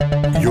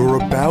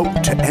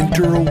about to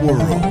enter a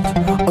world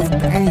of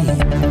pain,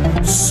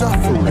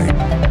 suffering,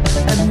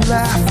 and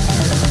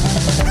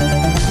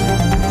laughter.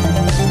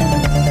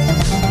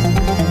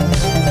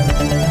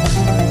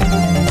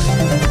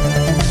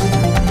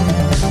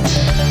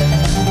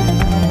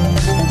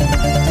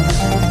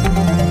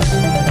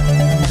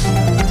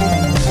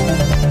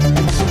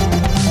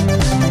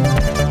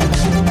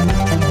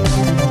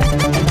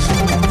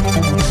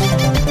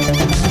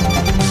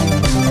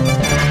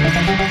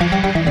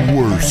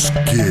 Worst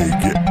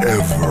gig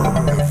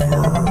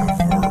ever.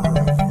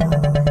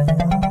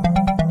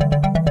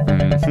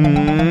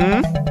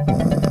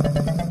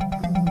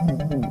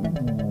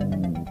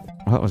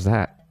 What was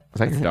that? Was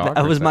that your dog?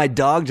 That was my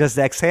dog just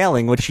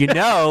exhaling, which you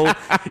know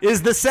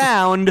is the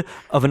sound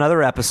of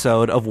another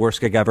episode of Worst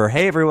Gig Ever.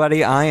 Hey,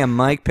 everybody, I am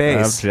Mike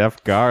Pace. I'm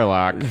Jeff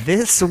Garlock.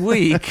 This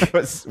week, That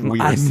was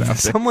weird sounding.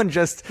 someone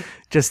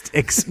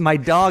my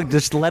dog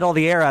just let all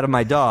the air out of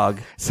my dog.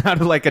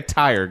 Sounded like a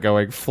tire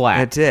going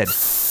flat. It did.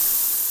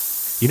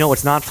 You know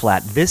what's not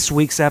flat? This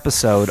week's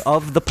episode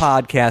of the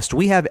podcast,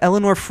 we have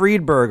Eleanor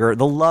Friedberger,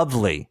 the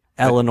lovely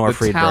Eleanor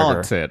the Friedberger.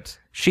 talented.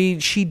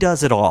 She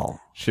does it all.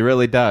 She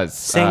really does.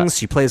 Sings,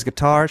 she plays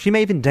guitar, she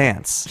may even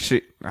dance. I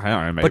don't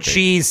know, maybe. But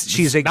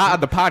she's a not on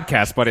the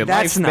podcast, but in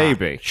that's life, not.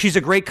 maybe. She's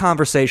a great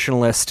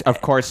conversationalist. Of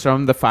course,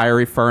 from the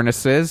Fiery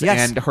Furnaces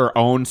Yes. and her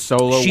own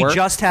solo She work.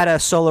 just had a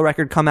solo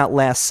record come out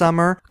last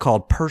summer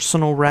called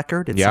Personal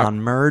Record. It's Yep.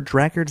 on Merge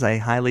Records. I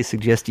highly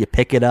suggest you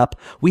pick it up.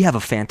 We have a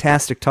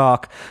fantastic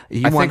talk.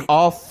 I think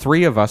all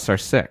three of us are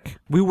sick.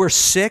 We were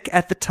sick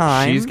at the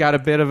time. She's got a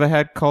bit of a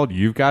head cold.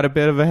 You've got a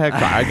bit of a head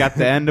cold. I got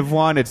the end of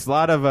one. It's a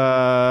lot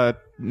of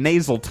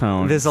nasal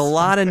tones. There's a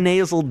lot of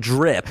nasal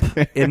drip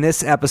in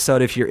this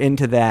episode if you're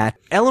into that.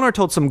 Eleanor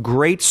told some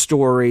great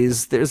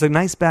stories. There's a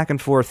nice back and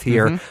forth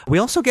here. Mm-hmm. We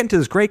also get into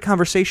this great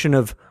conversation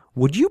of,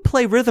 would you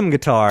play rhythm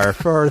guitar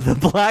for the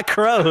Black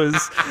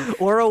Crowes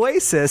or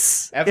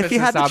Oasis if you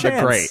had the Emphasis on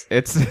chance?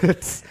 the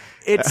great.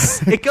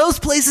 It goes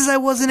places I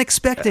wasn't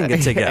expecting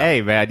it to go.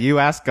 Hey man, you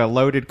ask a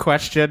loaded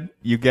question,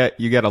 you get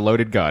a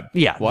loaded gun.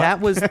 Yeah, What?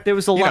 there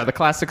was a You lot. know, the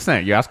classic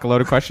saying. You ask a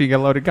loaded question, you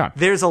get a loaded gun.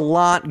 There's a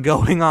lot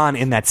going on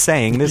in that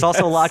saying. There's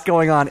also a lot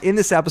going on in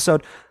this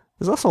episode.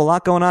 There's also a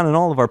lot going on in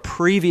all of our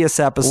previous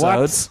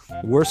episodes.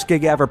 Worst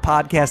Gig Ever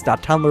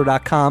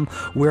podcast.tumblr.com.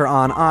 We're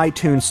on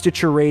iTunes,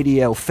 Stitcher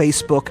Radio,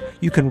 Facebook.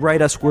 You can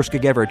write us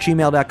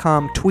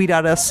worstgigever@gmail.com. Tweet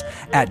at us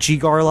at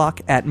ggarlock,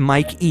 at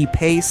Mike E.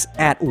 Pace,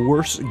 at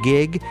Worst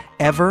Gig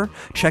Ever.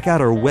 Check out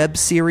our web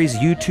series,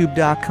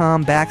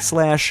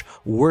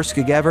 youtube.com/Worst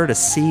Gig Ever to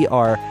see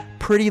our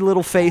pretty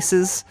little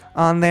faces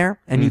on there.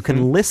 And you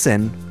can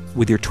listen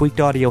with your tweaked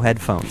audio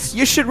headphones.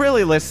 You should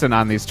really listen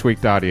on these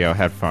tweaked audio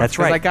headphones. That's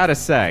 'cause right. I gotta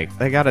say,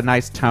 they got a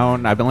nice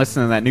tone. I've been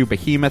listening to that new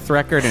Behemoth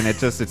record, and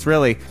it's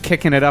really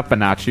kicking it up a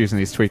notch using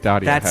these tweaked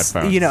audio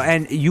headphones.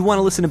 And you want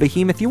to listen to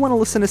Behemoth, you want to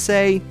listen to,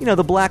 say,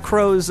 the Black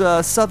Crowes'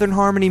 Southern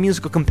Harmony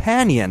musical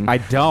companion. I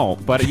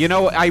don't, but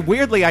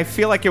I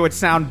feel like it would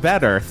sound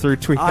better through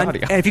tweaked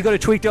audio. And if you go to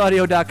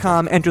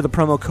tweakedaudio.com, enter the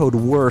promo code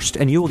WORST,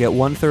 and you will get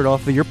 1/3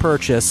 off of your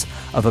purchase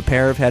of a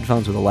pair of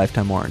headphones with a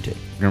lifetime warranty.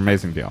 An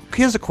amazing deal.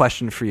 Here's a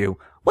question for you.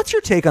 What's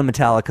your take on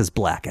Metallica's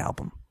Black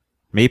Album?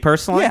 Me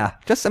personally? Yeah,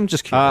 I'm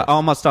just curious.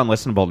 Almost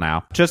unlistenable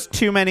now. Just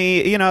too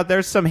many,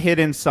 there's some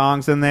hidden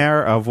songs in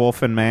there of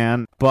Wolf and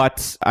Man,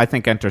 but I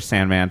think Enter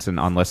Sandman's an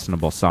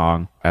unlistenable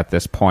song at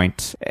this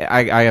point.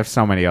 I have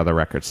so many other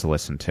records to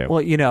listen to.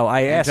 Well,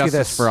 I ask you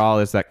Justice this. for All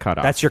is that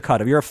cutoff. That's your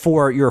cutoff. You're a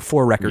four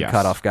record Yes.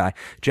 cutoff guy.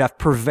 Jeff,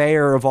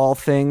 purveyor of all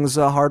things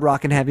hard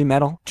rock and heavy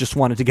metal. Just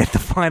wanted to get the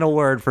final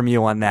word from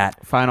you on that.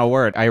 Final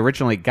word. I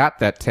originally got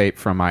that tape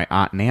from my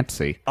Aunt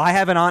Nancy. I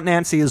have an Aunt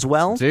Nancy as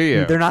well. Do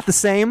you? They're not the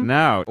same?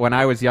 No. When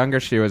I was younger,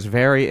 she was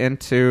very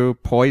into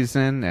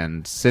Poison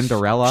and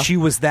Cinderella. She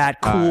was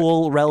that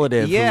cool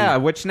relative. Yeah,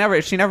 she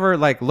never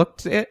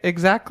looked it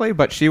exactly,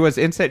 but she was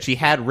into it. She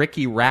had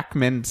Ricky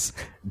Rackman's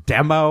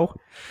demo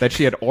that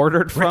she had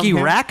ordered from Ricky him.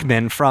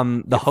 Rackman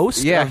from the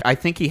host? Yeah, of- I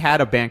think he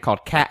had a band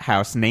called Cat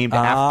House named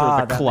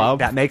after the club.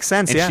 that makes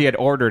sense, And yeah. she had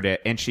ordered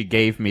it, and she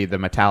gave me the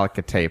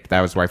Metallica tape.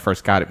 That was where I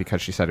first got it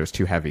because she said it was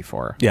too heavy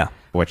for her. Yeah.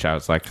 Which I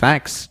was like,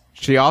 thanks.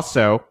 She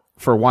also,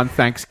 for one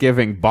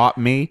Thanksgiving, bought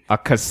me a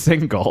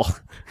single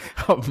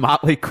of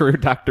Motley Crue,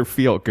 Dr.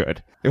 Feelgood.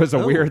 It was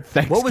a weird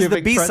Thanksgiving. What was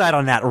the B-side present.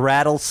 on that?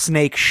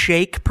 Rattlesnake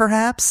Shake,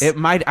 perhaps? It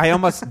might. I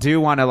almost do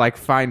want to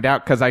find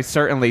out because I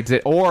certainly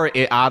did. Or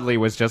it oddly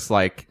was just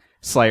like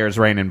Slayer's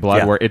Rain and Blood,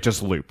 Yeah. where it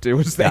just looped. It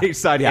was the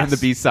A-side Yes. and the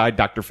B-side,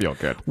 Dr.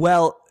 Feelgood.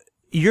 Well,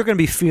 you're going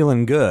to be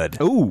feeling good.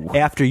 Ooh.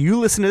 After you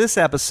listen to this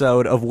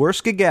episode of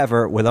Worst Gig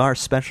Ever with our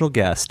special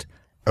guest,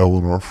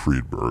 Eleanor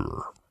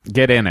Friedberger.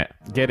 Get in it.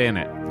 Get in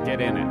it. Get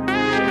in it.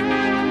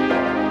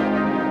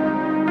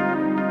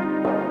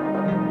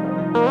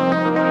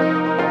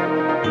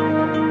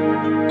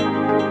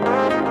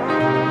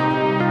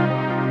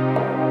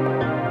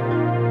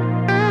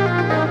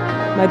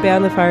 My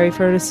band, the Fiery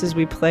Furnaces,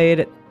 we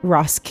played at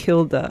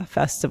Roskilde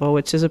Festival,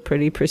 which is a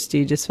pretty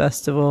prestigious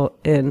festival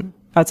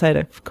outside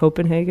of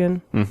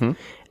Copenhagen. Mm-hmm.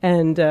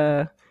 And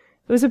it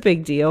was a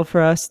big deal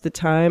for us at the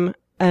time.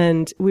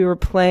 and we were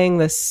playing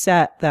this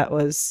set that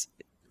was,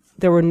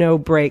 there were no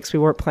breaks. We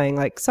weren't playing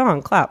like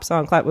song, clap.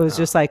 It was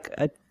just like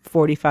a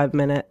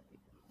 45-minute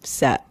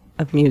set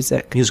of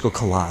music. Musical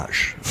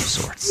collage of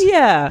sorts.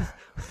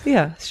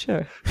 Yeah,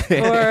 sure.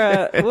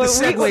 Or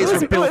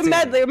segues were built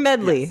in.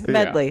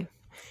 medley.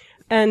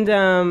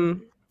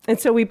 And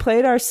so we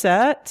played our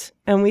set,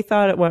 and we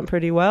thought it went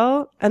pretty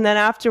well. And then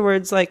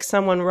afterwards, like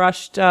someone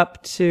rushed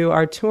up to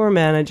our tour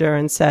manager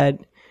and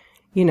said,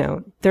 you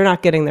know, they're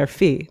not getting their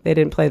fee. They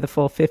didn't play the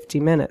full 50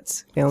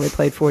 minutes. They only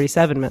played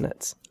 47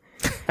 minutes.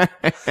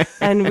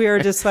 And we were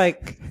just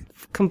like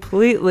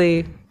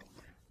completely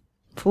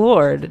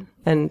floored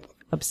and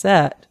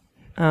upset.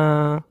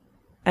 And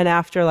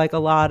after like a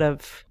lot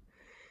of,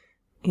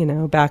 you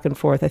know, back and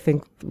forth, I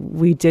think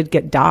we did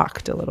get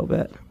docked a little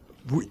bit.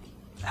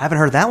 Haven't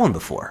heard that one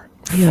before.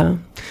 Yeah.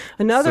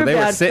 Another So they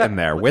bad were sitting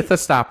there with a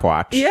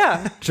stopwatch.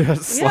 Yeah.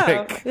 Just Yeah.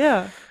 like,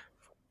 Yeah.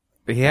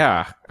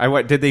 yeah.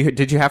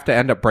 Did you have to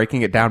end up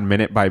breaking it down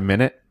minute by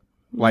minute?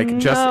 Like,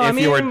 just No, if I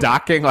you were mean-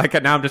 docking, like,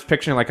 now I'm just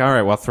picturing, like, all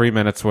right, well, 3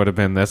 minutes would have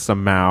been this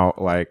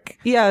amount, like,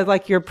 Yeah,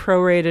 like your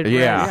prorated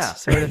yeah. rate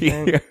sort of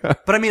thing. Yeah.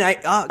 But I mean, I,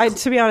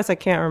 to be honest, I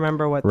can't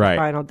remember what Right. the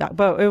final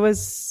but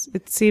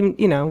it seemed,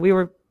 you know,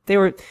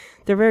 they're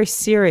very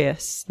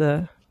serious,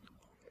 the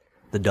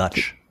the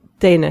Dutch.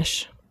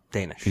 Danish.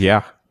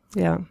 Yeah.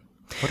 Yeah.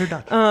 What are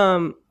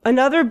Dutch?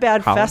 Another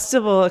bad Holland.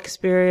 festival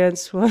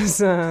experience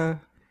was,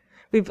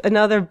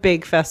 another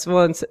big festival,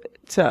 and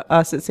to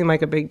us it seemed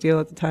like a big deal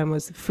at the time,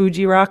 was the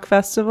Fuji Rock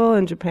Festival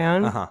in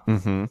Japan.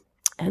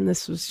 And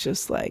this was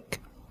just like,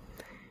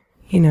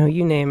 you know,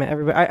 you name it,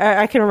 everybody.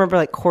 I can remember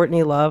like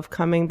Courtney Love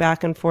coming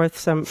back and forth. For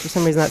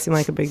some reason that seemed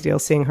like a big deal,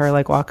 seeing her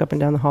like walk up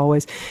and down the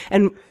hallways.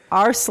 And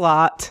our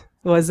slot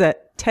was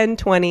at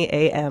 10:20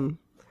 a.m.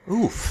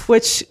 Oof.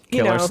 Which,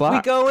 you Killer know, slot.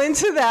 we go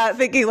into that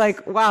thinking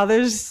like, wow,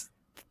 this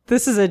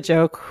is a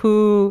joke.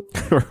 Who,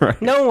 Right.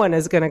 no one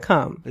is going to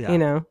come, you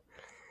know?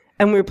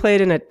 And we played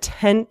in a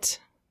tent.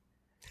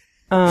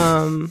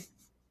 And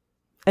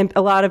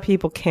a lot of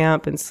people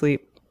camp and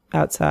sleep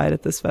outside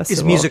at this festival.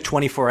 Is music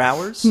 24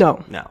 hours?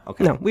 No.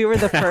 Okay. No, we were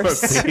the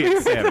first. be We were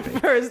the insanity.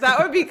 first. That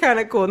would be kind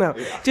of cool. No,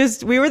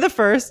 just we were the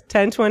first,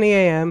 10:20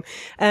 a.m.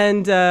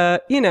 And,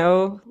 you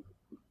know,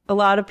 a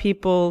lot of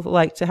people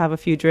like to have a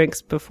few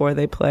drinks before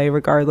they play,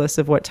 regardless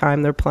of what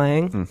time they're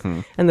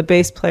playing. And the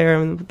bass player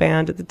in the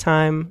band at the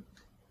time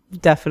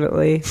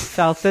definitely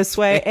felt this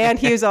way. And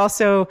he was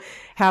also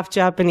half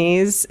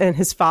Japanese, and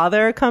his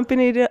father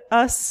accompanied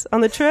us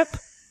on the trip,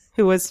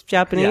 who was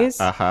Japanese.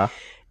 Uh-huh.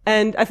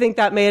 And I think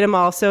that made him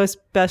also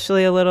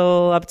especially a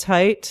little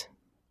uptight.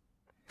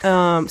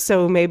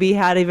 So maybe he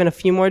had even a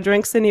few more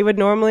drinks than he would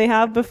normally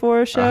have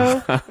before a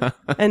show.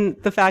 And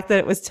the fact that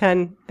it was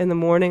 10 in the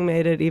morning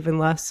made it even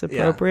less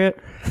appropriate.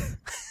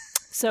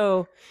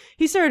 So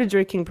he started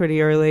drinking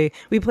pretty early.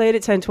 We played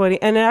at 10:20,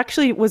 and it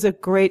actually was a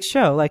great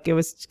show. Like, it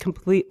was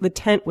complete. The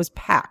tent was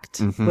packed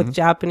with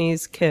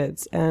Japanese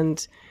kids,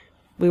 and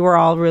we were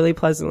all really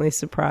pleasantly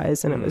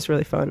surprised, and it was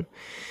really fun.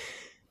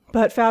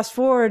 But fast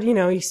forward, you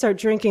know, you start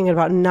drinking at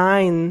about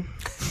 9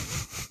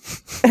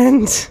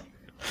 and,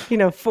 you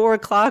know, 4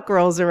 o'clock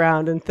rolls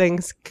around and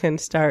things can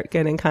start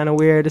getting kind of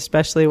weird,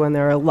 especially when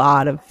there are a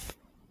lot of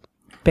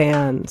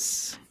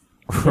bands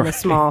in a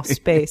small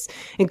space,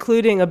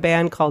 including a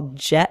band called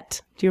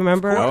Jet. Do you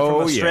remember? From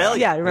Oh, Australia.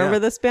 Yeah, remember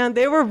this band?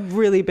 They were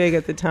really big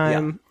at the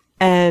time.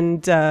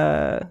 And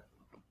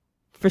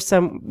for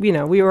some, you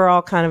know, we were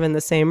all kind of in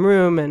the same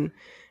room, and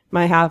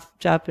my half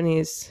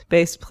Japanese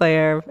bass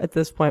player at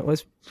this point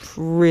was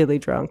really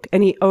drunk,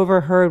 and he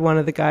overheard one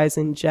of the guys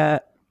in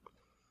Jet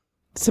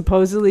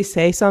supposedly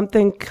say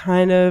something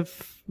kind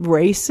of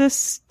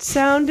racist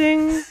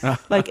sounding,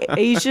 like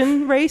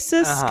Asian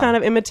racist, kind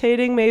of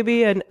imitating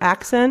maybe an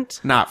accent.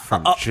 Not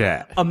from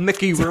Jet. A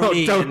Mickey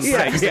Rooney don't and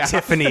say- Six yeah.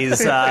 Tiffany's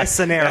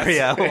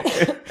scenario.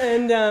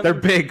 And They're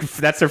big.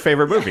 That's their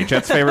favorite movie.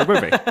 Jet's favorite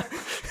movie.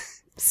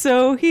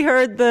 so he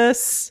heard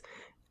this,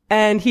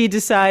 and he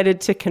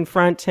decided to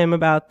confront him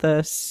about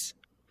this,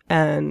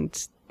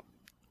 and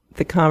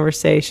the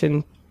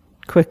conversation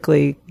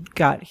quickly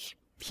got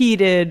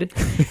heated,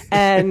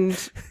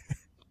 and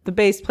the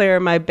bass player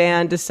in my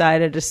band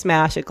decided to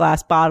smash a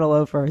glass bottle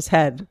over his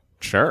head.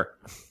 Sure.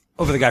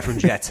 Over the guy from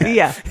Jet's head.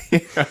 Yeah.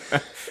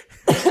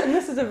 And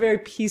this is a very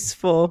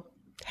peaceful,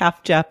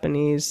 half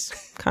Japanese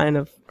kind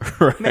of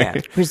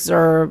Man.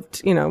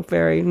 reserved, you know,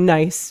 very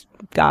nice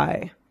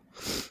guy.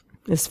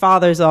 His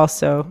father's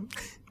also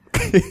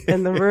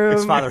in the room.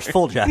 His father's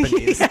full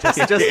Japanese.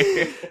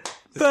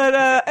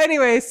 But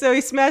anyway, so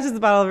he smashes the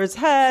bottle over his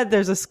head.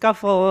 There's a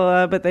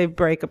scuffle, but they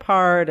break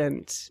apart,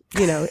 and,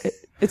 you know,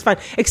 it's fine.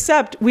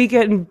 Except we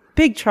get in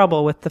big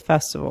trouble with the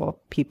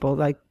festival people,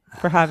 like,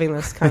 for having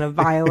this kind of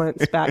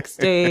violence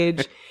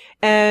backstage.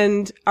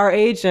 And our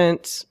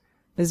agent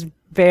is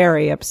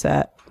very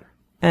upset.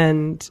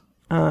 And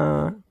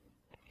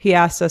he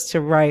asked us to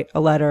write a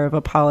letter of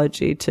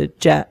apology to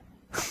Jet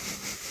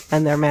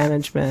and their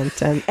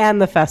management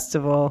and the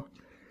festival,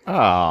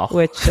 Oh.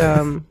 which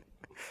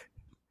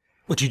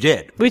What you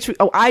did.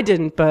 I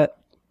didn't, but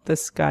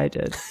this guy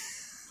did.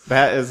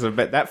 That is a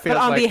bit. That feels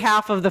but on like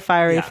behalf of the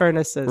fiery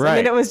furnaces. I Right.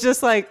 mean, it was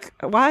just like,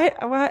 why?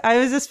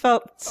 I just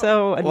felt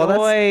so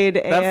annoyed.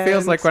 that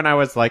feels and- like when I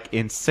was like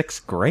in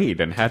 6th grade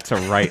and had to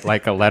write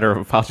like a letter of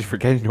apology for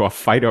getting into a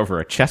fight over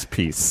a chess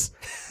piece,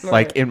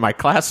 like in my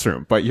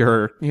classroom. But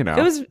you're,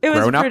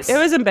 grown-ups. it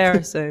was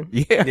embarrassing.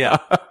 Yeah.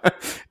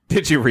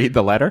 Did you read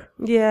the letter?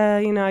 Yeah,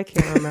 I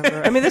can't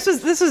remember. I mean, this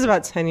was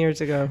about 10 years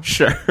ago.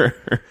 Sure.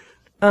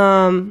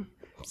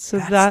 So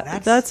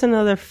that's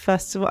another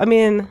festival. I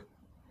mean,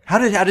 How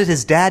did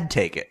his dad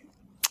take it?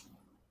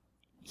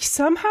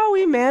 somehow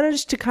we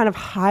managed to kind of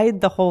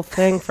hide the whole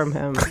thing from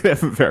him.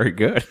 Very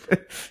good.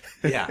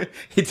 Yeah.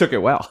 He took it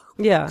well.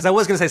 Yeah. Because I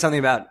was going to say something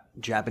about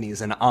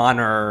Japanese and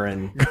honor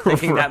and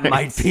thinking that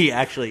might be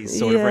actually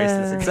sort of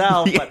racist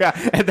itself. But,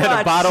 Yeah, and then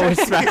a bottle was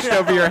smashed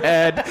over your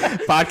head.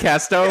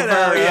 Podcast over.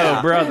 yeah.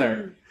 Oh,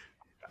 brother.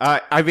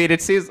 I mean,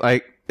 it seems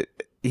like,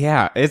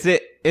 yeah. Is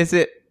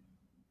it?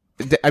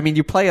 I mean,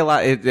 you play a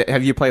lot.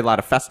 Have you played a lot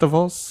of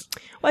festivals?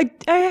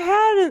 Like I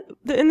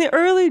had in the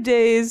early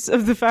days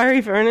of the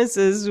Fiery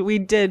Furnaces, we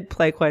did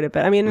play quite a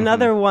bit. I mean,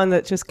 another one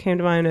that just came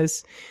to mind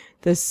is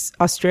this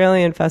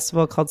Australian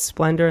festival called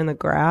Splendor in the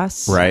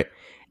Grass. Right.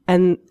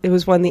 And it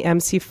was when the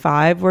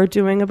MC5 were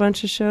doing a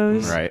bunch of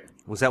shows. Right.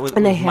 was that with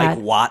And they Mike had-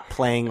 Watt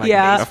playing like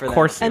Yeah. bass Of for them?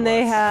 course he And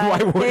they was. Why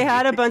had wouldn't they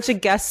had he? a bunch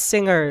of guest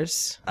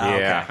singers, Oh, okay.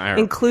 Yeah. I remember.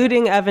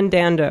 including Evan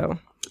Dando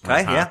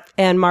Okay, yeah.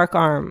 and Mark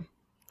Arm.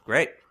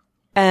 Great.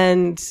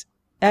 And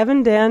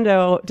Evan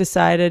Dando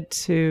decided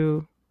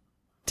to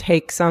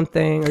take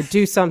something or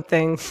do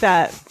something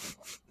that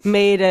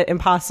made it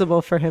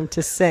impossible for him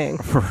to sing.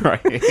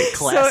 Right.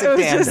 Classic so it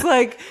was Dando. just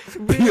like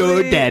Pure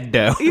really,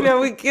 Dando.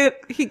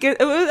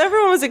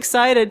 everyone was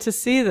excited to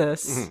see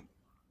this. Mm-hmm.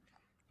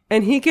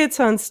 And he gets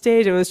on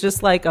stage. It was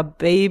just like a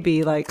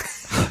baby, like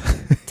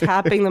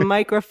tapping the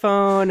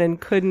microphone and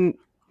couldn't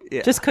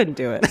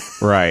do it.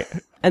 Right.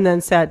 And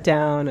then sat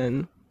down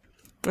and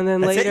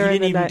then That's it? later You in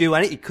didn't the even night- do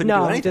anything? You couldn't no,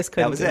 do I anything? just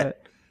couldn't That was do it. it.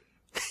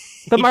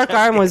 But Mark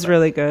Arm was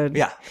really good.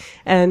 Yeah.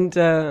 And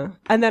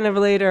then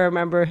later I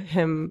remember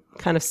him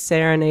kind of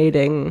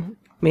serenading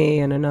me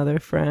and another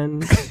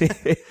friend.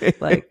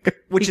 Like,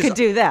 Which he is- could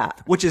do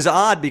that. Which is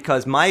odd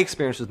because my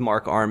experience with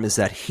Mark Arm is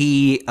that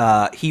he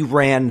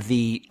ran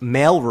the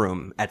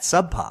mailroom at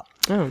Sub Pop.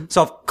 Oh.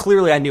 So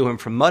clearly I knew him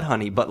from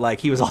Mudhoney, but like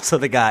he was also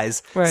the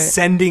guys Right.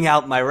 sending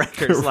out my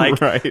records. Like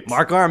Right.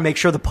 Mark Arm, make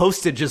sure the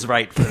postage is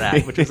right for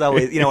that. Which is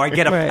always, I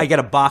get Right. I get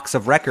a box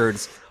of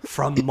records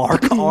from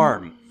Mark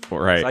Arm.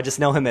 Right. So I just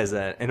know him as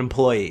an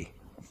employee.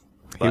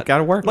 You've got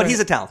to work. But with he's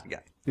it. a talented guy.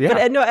 Yeah.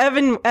 But no,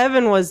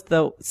 Evan was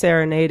the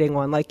serenading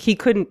one. Like, he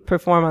couldn't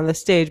perform on the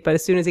stage, but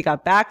as soon as he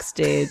got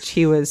backstage,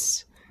 he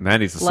was And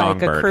then he's a like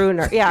songbird. a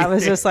crooner. Yeah, it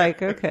was just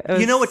like, okay.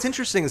 It was- What's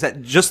interesting is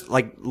that just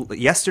like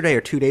yesterday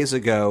or 2 days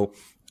ago,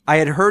 I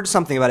had heard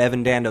something about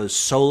Evan Dando's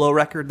solo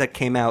record that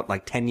came out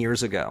like 10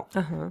 years ago.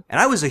 Uh-huh. And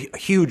I was a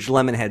huge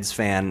Lemonheads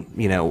fan,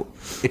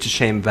 It's a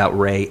Shame About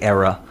Ray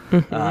era.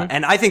 Mm-hmm.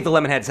 And I think the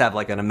Lemonheads have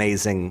like an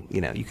amazing,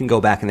 you can go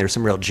back and there's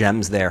some real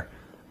gems there.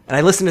 And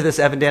I listened to this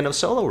Evan Dando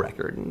solo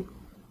record and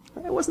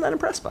I wasn't that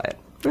impressed by it.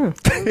 I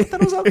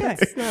thought it was okay.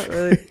 It's not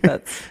really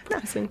that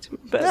depressing to me.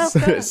 But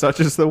Such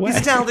is the way.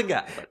 He's a talented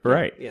guy. But,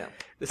 Right.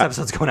 this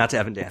episode's going out to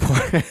Evan Dando.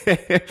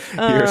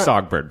 You're a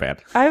songbird man.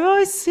 I've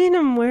always seen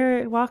him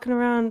walking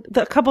around.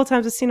 A couple of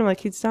times I've seen him, like,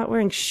 he's not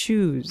wearing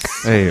shoes.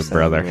 Hey, for some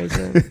brother.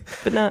 reason.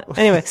 But not,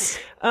 anyway.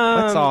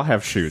 Let's all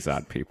have shoes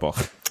on, people.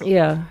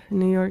 Yeah,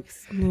 New York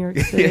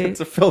City.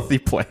 It's a filthy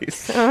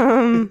place.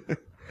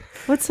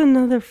 What's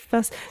another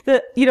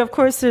of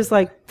course there's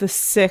like the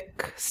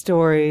sick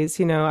stories,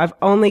 I've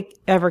only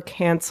ever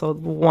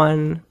canceled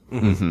one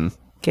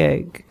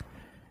gig.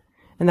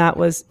 And that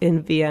was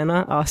in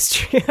Vienna,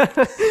 Austria.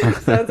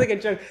 Sounds like a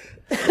joke.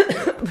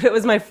 But it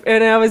was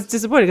and I was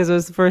disappointed because it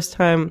was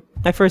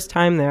my first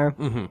time there.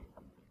 Mm-hmm.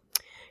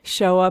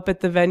 Show up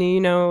at the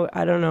venue,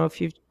 I don't know if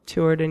you've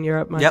toured in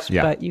Europe much, Yep.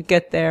 Yeah. but you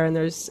get there and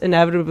there's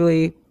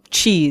inevitably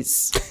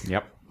cheese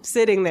Yep.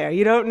 sitting there.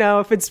 You don't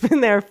know if it's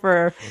been there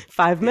for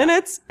 5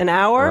 minutes, an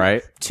hour,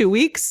 Right. 2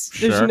 weeks.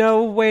 There's Sure.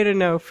 no way to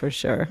know for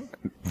sure.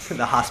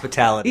 The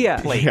hospitality Yeah.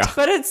 plate. Yeah.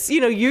 But it's,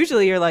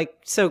 usually you're like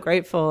so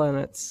grateful and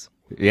it's,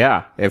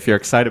 Yeah. If you're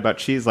excited about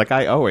cheese, like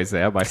I always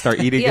am, I start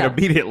eating Yeah. it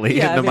immediately.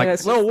 Yeah, and I'm I mean, like,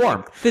 it's a little just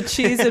warm. the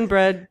cheese and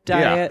bread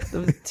diet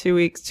of 2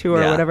 weeks tour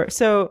or Yeah. whatever.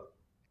 So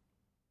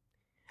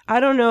I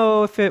don't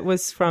know if it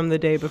was from the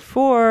day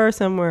before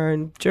somewhere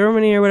in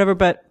Germany or whatever,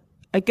 but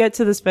I get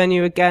to this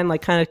venue again,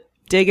 like kind of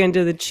dig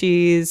into the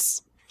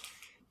cheese,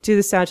 do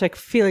the sound check,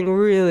 feeling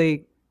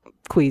really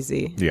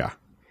queasy. Yeah.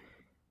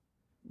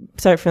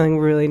 Start feeling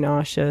really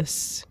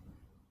nauseous.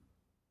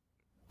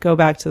 Go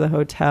back to the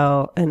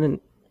hotel and then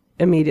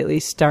immediately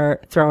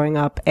start throwing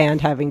up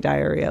and having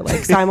diarrhea,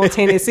 like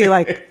simultaneously,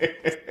 like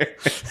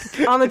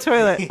on the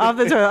toilet, off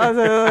the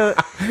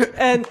toilet,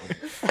 and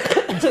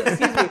excuse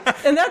me.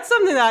 And that's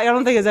something that I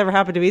don't think has ever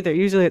happened to me either.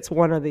 Usually it's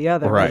one or the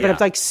other, Right. but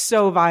it's like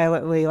so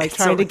violently, like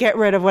trying to get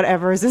rid of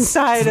whatever is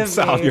inside of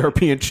South me.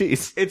 European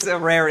cheese. It's a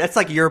rare. That's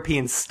like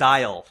European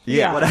style.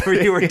 Yeah. Whatever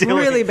you were doing.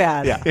 Really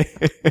bad. Yeah.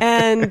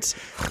 And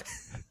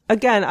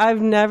again,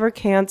 I've never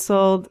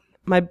canceled.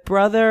 My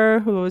brother,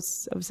 who I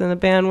was in the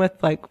band with,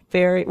 like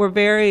we're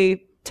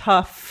very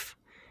tough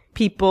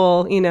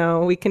people. You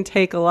know, we can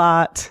take a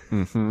lot.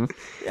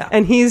 Yeah.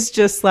 And he's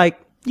just like,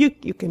 you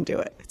can do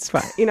it. It's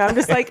fine. You know, I'm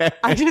just like,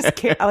 I just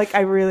can't. Like,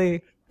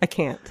 I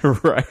can't.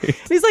 Right.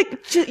 He's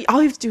like,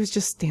 all you have to do is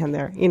just stand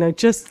there. You know,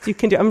 you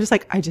can do it. I'm just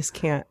like, I just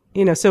can't.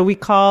 You know, so we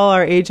call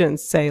our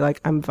agents, say like,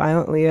 I'm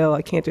violently ill.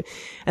 I can't do it.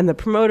 And the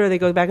promoter, they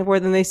go back and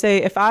forth and they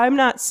say, if I'm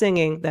not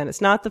singing, then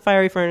it's not the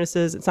Fiery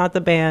Furnaces. It's not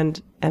the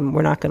band. And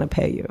we're not going to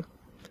pay you.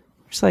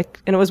 Just like,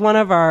 and it was one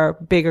of our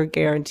bigger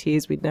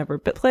guarantees. We'd never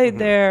played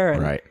there.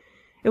 And Right.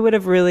 it would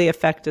have really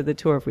affected the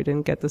tour if we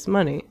didn't get this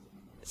money.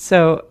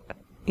 So,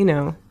 you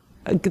know,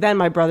 then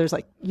my brother's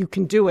like, you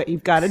can do it.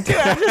 You've got to do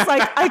it. I'm just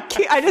like,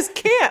 I just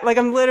can't. Like,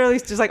 I'm literally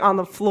just like on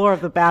the floor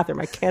of the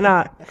bathroom. I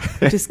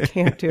just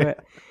can't do it.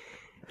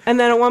 And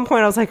then at one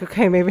point I was like,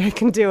 okay, maybe I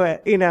can do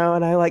it, you know,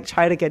 and I like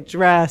try to get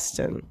dressed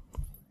and it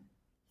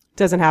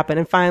doesn't happen.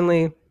 And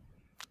finally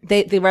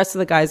the rest of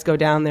the guys go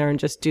down there and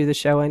just do the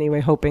show anyway,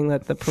 hoping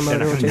that the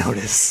promoter would just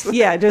notice.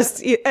 Yeah,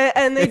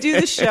 and they do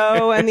the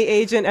show and the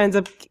agent ends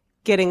up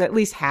getting at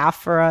least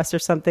half for us or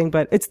something.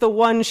 But it's the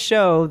one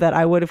show that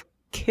I would have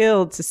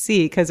killed to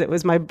see because it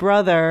was my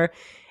brother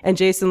and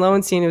Jason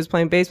Lowenstein, who was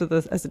playing bass with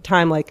us at the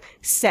time, like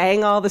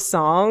sang all the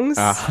songs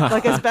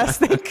like as best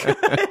they could.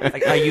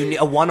 Like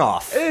a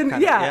one-off. And,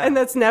 and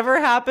that's never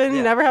happened.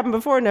 Never happened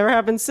before. Never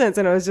happened since.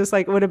 And it was just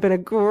like it would have been a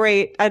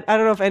great. I don't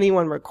know if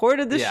anyone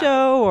recorded the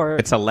show or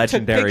It's a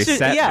legendary took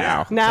pictures.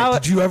 set now.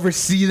 Did you ever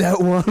see that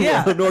one?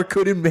 Yeah. Eleanor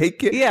couldn't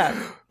make it.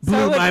 Yeah.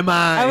 Blew my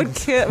mind. I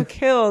would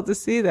kill to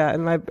see that.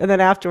 And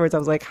then afterwards I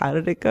was like, how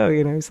did it go?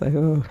 You know, it's like,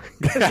 oh,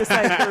 it's just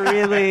like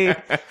really,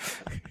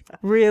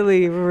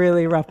 really,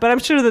 really rough. But I'm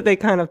sure that they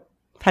kind of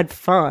had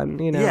fun,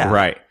 you know? Yeah.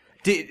 Right.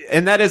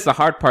 And that is the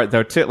hard part,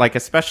 though, too. Like,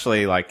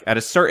 especially, like, at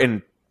a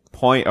certain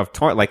point of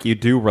tour, like, you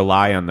do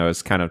rely on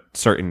those kind of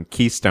certain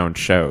keystone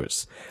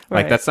shows.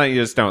 Like, Right. that's not you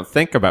just don't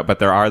think about, but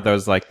there are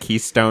those, like,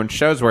 keystone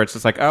shows where it's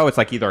just like, oh, it's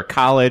like either a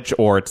college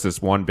or it's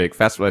this one big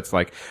festival. It's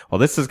like, well,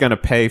 this is going to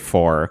pay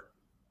for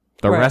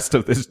the Right. rest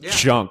of this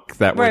junk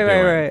that we're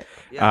doing.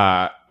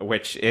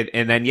 Right.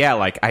 And then,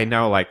 like, I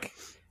know, like,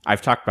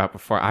 I've talked about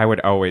before, I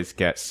would always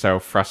get so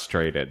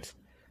frustrated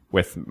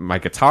with my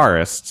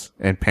guitarist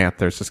in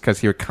Panthers just because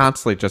he would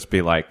constantly just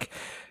be like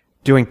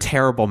doing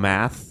terrible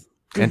math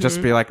and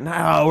just be like,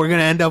 no, we're going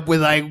to end up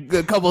with like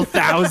a couple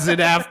thousand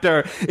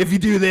after if you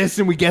do this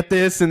and we get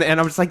this. And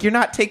I'm just like, you're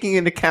not taking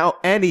into account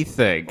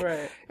anything.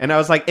 Right. And I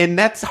was like, and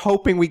that's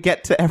hoping we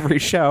get to every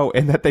show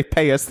and that they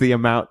pay us the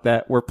amount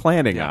that we're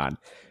planning on.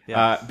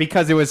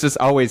 Because it was just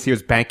always, he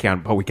was banking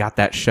on, but we got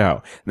that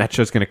show and that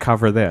show's going to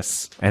cover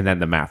this. And then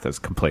the math is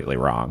completely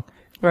wrong.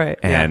 Right.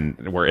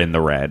 And we're in the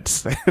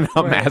reds. And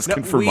I'm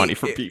asking for money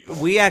from people.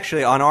 We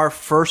actually, on our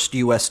first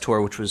U.S.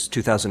 tour, which was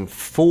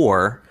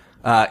 2004,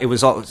 it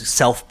was all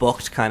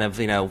self-booked, kind of,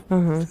 you know,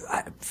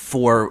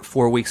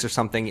 4 weeks or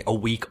something, a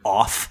week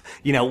off,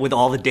 you know, with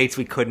all the dates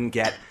we couldn't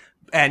get.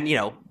 And, you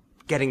know,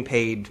 getting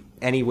paid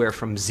anywhere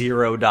from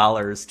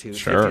 $0 to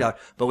 $50.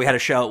 But we had a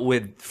show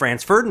with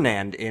Franz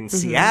Ferdinand in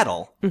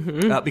Seattle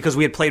because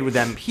we had played with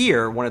them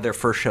here, one of their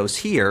first shows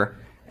here,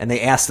 and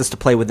they asked us to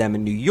play with them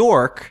in New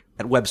York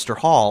at Webster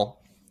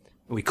Hall.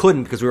 We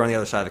couldn't because we were on the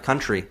other side of the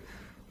country.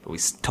 But we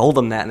told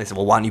them that, and they said,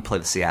 well, why don't you play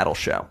the Seattle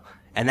show?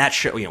 And that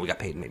show, you know, we got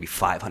paid maybe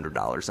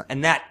 $500.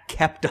 And that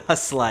kept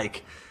us,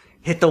 like,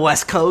 hit the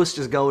West Coast,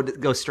 just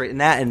go straight in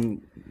that,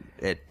 and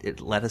it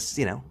led us,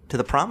 you know, to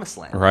the promised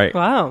land. Right.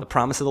 Wow. The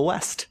promise of the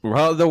West.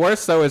 Well, the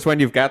worst, though, is when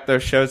you've got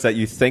those shows that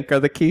you think are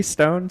the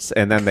keystones,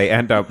 and then they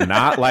end up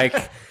not.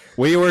 Like,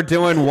 we were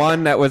doing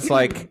one that was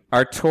like,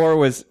 our tour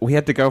was, we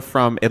had to go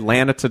from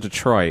Atlanta to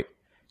Detroit,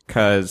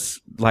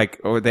 because,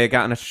 like, they had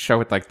gotten a show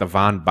with, like, the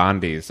Von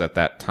Bondies at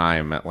that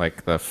time at,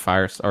 like, the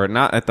fire, or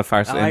not at the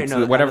fire,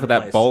 whatever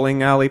that place.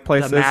 bowling alley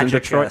place The is in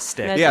Magic, Detroit.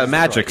 Stick. Yeah, the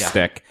Magic Detroit,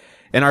 Stick.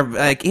 And our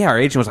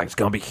agent was like, it's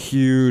going to be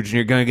huge, and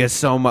you're going to get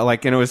so much,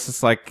 like, and it was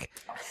just like,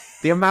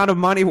 the amount of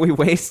money we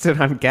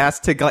wasted on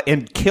gas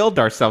and killed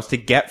ourselves to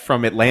get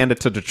from Atlanta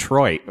to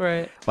Detroit.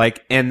 Right.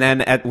 Like, and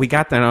then we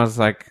got there and I was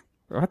like,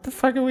 what the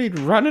fuck are we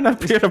running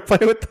up here to play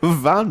with the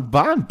Von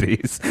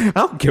Bondies? I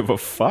don't give a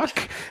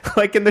fuck.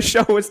 Like, and the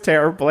show was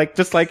terrible. Like,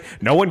 just like,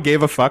 no one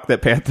gave a fuck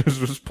that Panthers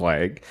was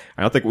playing.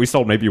 I don't think we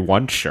sold maybe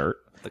one shirt.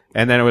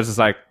 And then it was just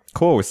like,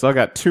 cool, we still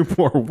got 2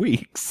 more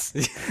weeks.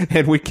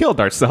 And we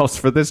killed ourselves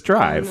for this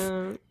drive.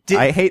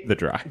 I hate the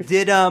drive.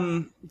 Did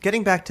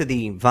getting back to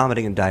the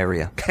vomiting and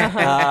diarrhea?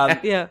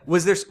 Yeah.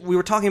 Was there? We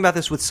were talking about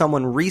this with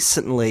someone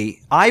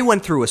recently. I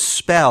went through a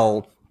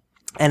spell,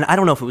 and I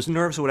don't know if it was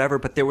nerves or whatever,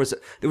 but there was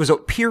a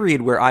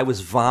period where I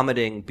was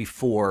vomiting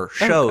before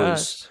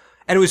shows,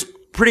 and it was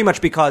pretty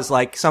much because,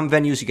 like, some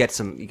venues you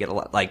get a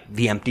lot, like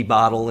the Empty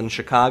Bottle in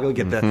Chicago, you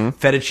get the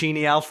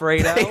fettuccine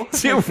Alfredo. They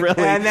do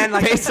really And then,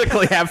 like,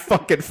 basically have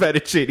fucking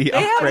fettuccine They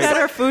have Alfredo.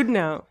 better food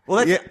now.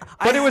 Well, Yeah,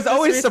 but it was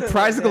always recently,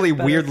 surprisingly yeah,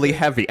 better weirdly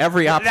heavy.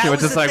 Every option that was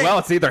just the like, thing. well,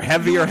 it's either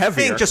heavy or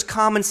heavier. Just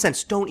common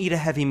sense. Don't eat a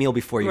heavy meal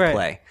before you Right,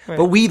 play. right.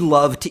 But we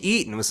love to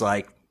eat, and it was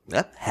like,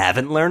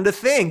 haven't learned a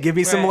thing. Give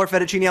me some Right. more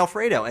fettuccine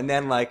Alfredo. And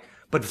then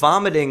but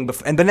vomiting, but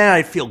then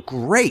I'd feel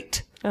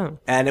great. Oh.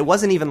 And it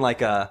wasn't even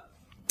like I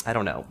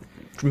don't know,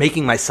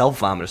 making myself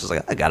vomit. It was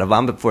like, I gotta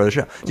vomit before the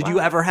show. Did you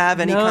ever have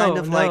any kind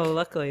of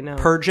luckily no.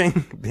 purging,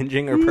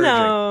 binging or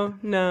purging?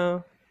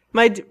 No.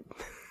 I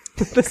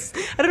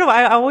don't know.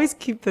 I always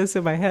keep this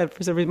in my head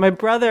for some reason. My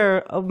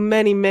brother,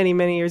 many, many,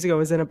 many years ago,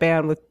 was in a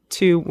band with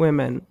 2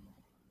 women.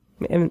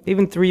 And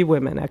even 3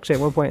 women, actually,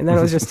 at one point. And then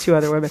it was just 2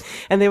 other women.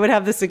 And they would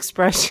have this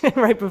expression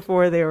right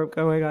before they were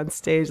going on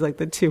stage. Like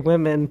the 2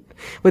 women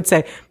would say,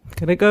 I'm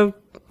going to go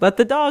let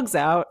the dogs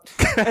out.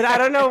 And I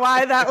don't know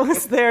why that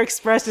was their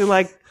expression.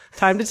 Like,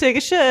 time to take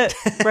a shit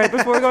right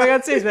before going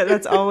on stage. But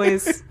that's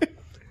always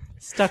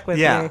stuck with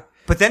me.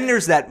 But then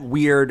there's that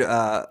weird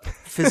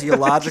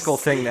physiological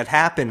thing that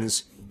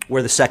happens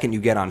where the second you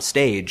get on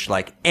stage,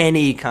 like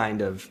any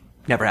kind of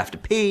never have to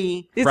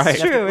pee. It's Right.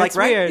 true. Like, It's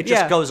right? weird. It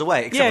just yeah. goes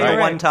away. Except yeah, for you're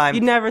one right. time.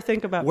 You never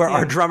think about Where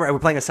our peeing. drummer, we're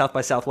playing a South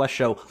by Southwest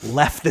show,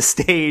 left the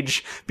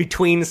stage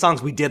between the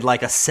songs. We did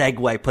like a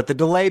segue, put the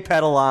delay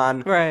pedal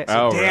on. Right.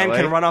 So Oh, Dan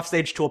really? can run off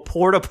stage to a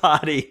porta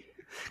potty.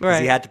 'Cause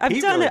Right. He had to pee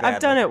I've done really it. I've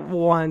badly. done it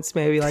once,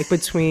 maybe like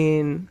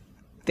between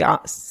the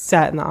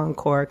set and the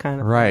encore kind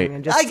of Right. thing.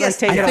 And just I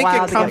guess- like, take I it a think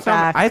while it to comes get from.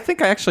 back. I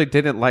think I actually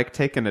didn't like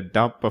taking a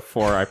dump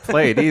before I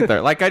played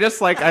either. Like I just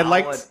like I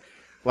liked,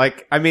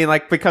 like I mean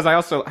like because I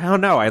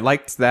don't know, I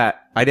liked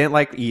that I didn't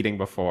like eating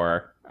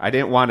before. I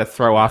didn't want to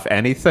throw off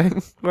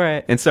anything,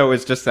 Right. and so it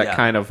was just that Yeah.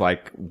 kind of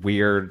like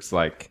weird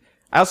like.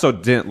 I also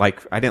didn't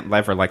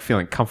ever like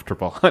feeling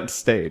comfortable on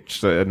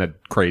stage in a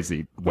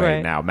crazy way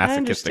Right. now, I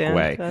masochistic understand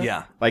way. that.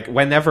 Yeah. Like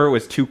whenever it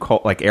was too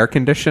cold, like air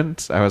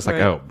conditioned, I was like,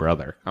 Right. "Oh,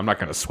 brother, I'm not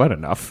going to sweat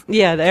enough."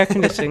 Yeah, the air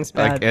conditioning's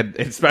Like, bad.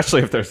 and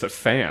especially if there's a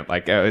fan.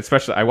 Like,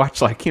 especially I watch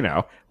like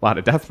a lot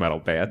of death metal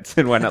bands,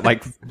 and when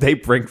like they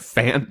bring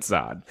fans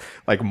on,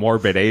 like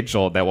Morbid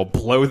Angel, that will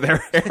blow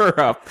their hair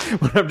up.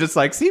 When I'm just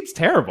like, seems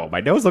terrible. My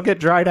nose will get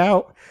dried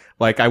out.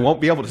 Like, I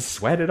won't be able to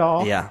sweat at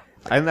all. Yeah.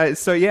 And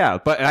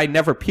but I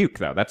never puke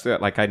though. That's it.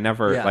 Like I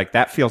never Yeah. like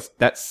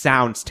that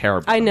sounds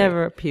terrible. I to me.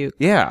 never puke.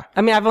 Yeah. I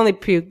mean, I've only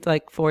puked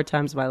like 4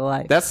 times in my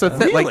life. That's the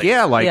thing. Like,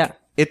 Really? Yeah.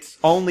 it's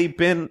only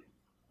been,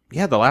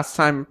 the last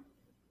time,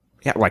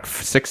 like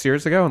 6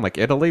 years ago in like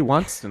Italy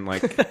once, and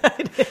like,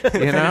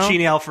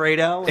 Fettuccine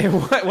Alfredo.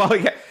 well,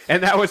 yeah,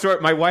 and that was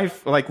where my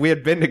wife, like, we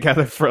had been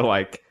together for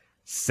like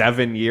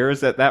 7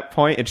 years at that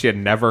point, and she had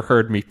never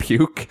heard me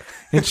puke,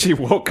 and she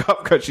woke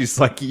up because she's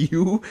like,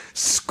 "You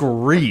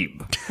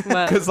scream,"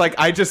 What? because like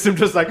I just am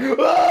just like,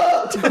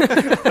 "Ah!"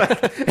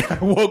 Like, I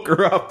woke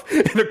her up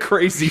in a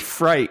crazy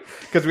fright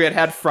because we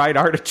had fried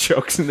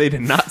artichokes and they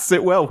did not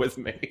sit well with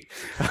me.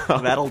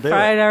 That'll do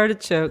Fried it.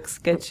 artichokes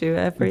get you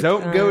every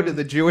Don't time. go to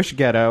the Jewish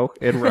ghetto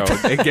in Rome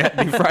and get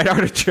me fried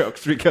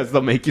artichokes because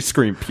they'll make you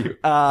scream puke.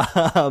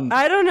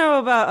 I don't know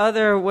about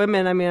other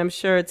women. I mean, I'm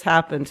sure it's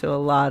happened to a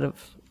lot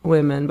of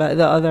women, but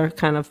the other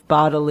kind of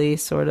bodily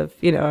sort of,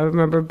 I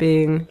remember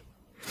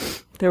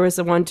there was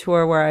a one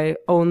tour where I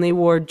only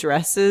wore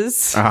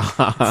dresses.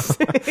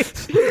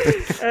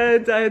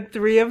 And I had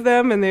 3 of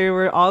them, and they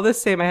were all the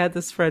same. I had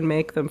this friend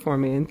make them for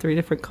me in 3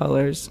 different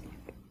colors.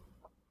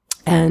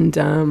 And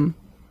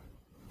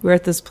we're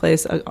at this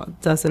place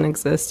that doesn't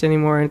exist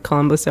anymore in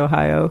Columbus,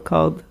 Ohio,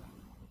 called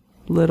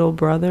Little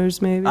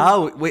Brothers, maybe?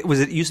 Oh, wait, was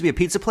it used to be a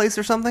pizza place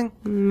or something?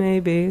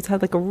 Maybe. It's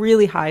had like a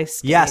really high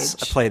stage. Yes,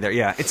 I played there.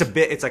 Yeah, it's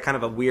a kind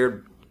of a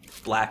weird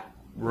black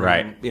room.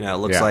 Right. It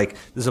looks Yeah. like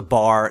there's a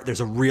bar.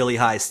 There's a really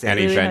high stage.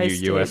 Any Really high venue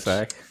stage.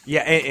 USA.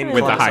 Yeah, in With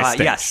the Columbus, high Ohio.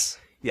 stage. Yes.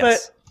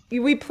 Yes. But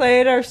we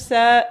played our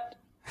set,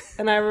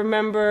 and I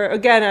remember,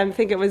 again, I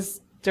think it was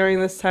during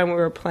this time we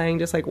were playing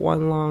just like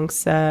one long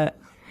set.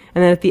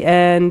 And then at the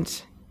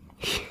end,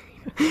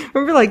 I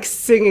remember like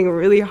singing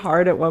really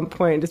hard at one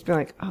point and just being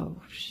like, oh,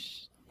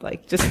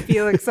 like just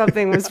feeling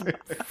something was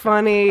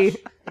funny.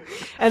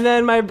 And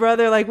then my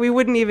brother, like, we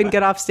wouldn't even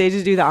get off stage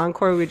to do the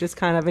encore. We just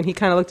and he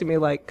kind of looked at me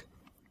like,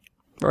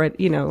 right,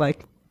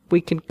 like we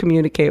can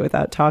communicate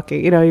without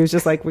talking. He was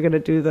just like, we're going to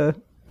do the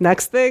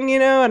next thing,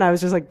 and I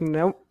was just like,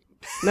 nope.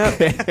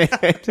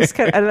 Just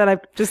and then I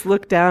just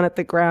looked down at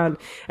the ground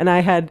and I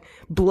had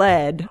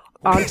bled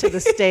onto the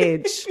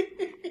stage.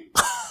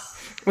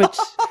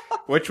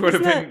 Which would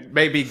have been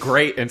maybe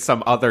great in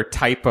some other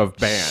type of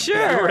band.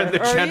 Sure. Or in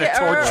the Or,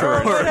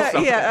 Janitorture or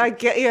something. I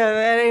get. Yeah.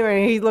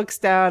 Anyway, he looks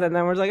down, and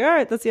then we're like, "All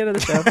right, that's the end of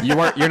the show."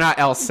 You're not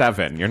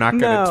L7. You're not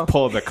going to No.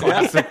 pull the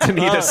classic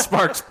Danita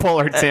Sparks pull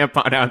her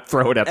tampon out and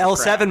throw it at the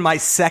L7, crowd. my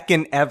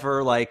second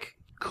ever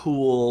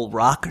cool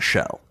rock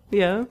show.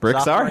 Yeah.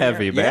 Bricks are Sophomore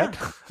heavy, year. man.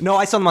 Yeah. No,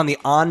 I saw them on the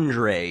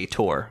Andre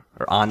tour.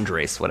 Or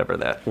Andres, whatever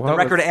that. The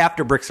record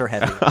after Bricks Are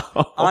Heavy.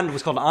 It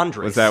was called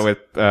Andres. Was that with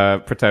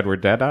Pretend We're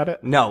Dead on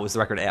it? No, it was the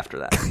record after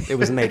that. It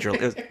was major.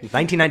 It was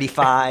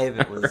 1995.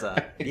 It was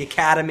the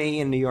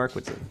Academy in New York.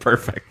 It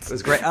Perfect.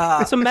 was great.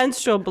 So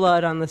menstrual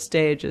blood on the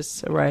stage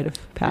is a rite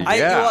of passage.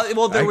 There I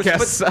was,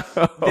 guess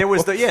so. there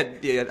was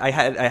I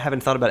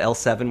haven't thought about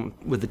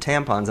L7 with the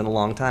tampons in a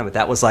long time, but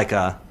that was like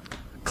a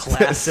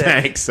classic.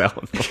 Thanks, Eleanor.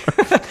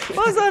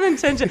 Well, it's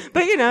unintentional,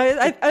 but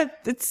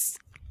it's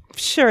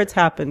sure it's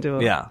happened to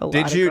Yeah. a lot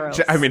Did of you?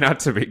 girls. I mean, not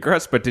to be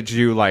gross, but did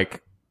you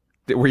like?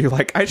 Were you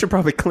like, I should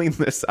probably clean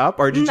this up,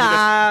 or did you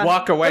Nah. just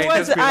walk away It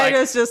and just be I like,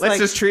 was just let's like-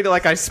 just treat it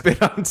like I spit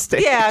on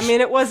stage? Yeah, I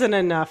mean, it wasn't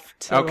enough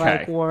to Okay.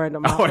 like warrant a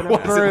mop Oh, it and a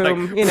wasn't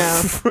broom, like- you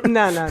know.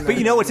 No. But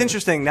you know what's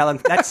interesting? Now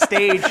that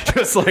stage,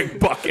 just like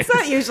buckets. That's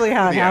not usually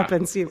how it Yeah.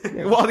 happens.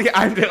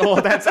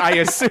 Well, that's I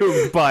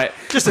assumed, but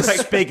just a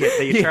spigot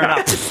that you turn Yeah.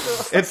 up.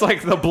 It's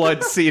like the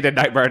blood scene in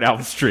Nightmare on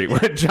Elm Street,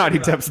 where Johnny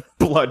Depp's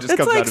blood just It's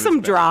comes out like of his some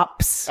mouth.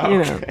 drops,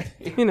 Okay.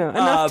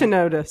 enough to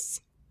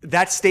notice.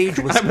 That stage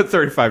was. I'm a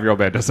 35-year-old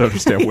man, doesn't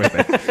understand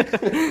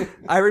women.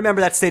 I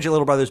remember that stage at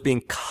Little Brothers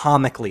being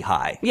comically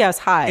high. Yeah, it's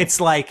high.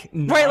 It's like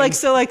right, like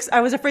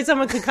I was afraid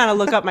someone could kind of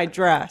look up my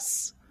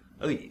dress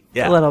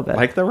yeah. a little bit.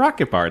 Like the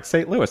Rocket Bar at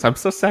St. Louis. I'm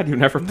so sad you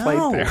never played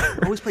No, there.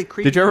 always played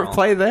Creepy Did you ever Girl.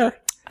 play there?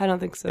 I don't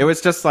think so. It was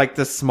just like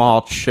this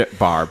small shit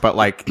bar, but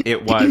like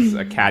it was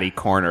a catty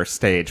corner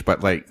stage,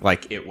 but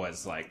like it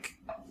was like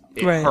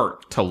it Right.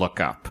 hurt to look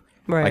up.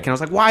 Right. Like, and I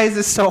was like, why is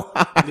this so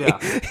high? Yeah.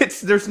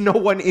 There's no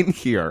one in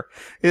here.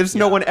 There's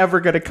no one ever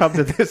going to come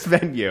to this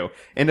venue.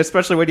 And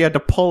especially when you had to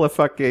pull a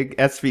fucking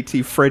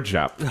SVT fridge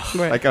up.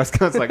 Right. Like, I was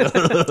kind of like,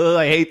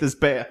 I hate this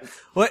band.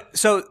 What?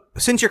 So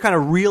since you're kind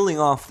of reeling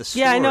off the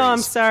stories, yeah, I know. I'm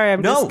sorry.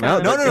 I'm No, just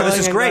kind no. of This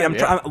is going great. and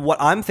going.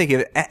 What I'm thinking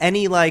of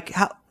any like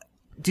how.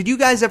 Did you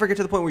guys ever get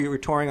to the point where you were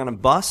touring on a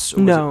bus? Or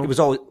was No. it was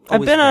always I've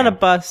been on a van?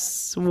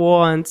 bus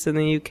once in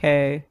the UK,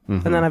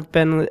 and then I've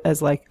been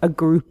as like a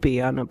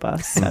groupie on a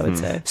bus, I would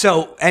say.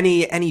 So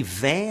any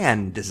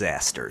van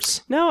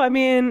disasters? No, I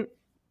mean,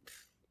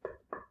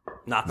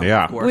 Not them,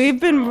 Yeah. of course. we've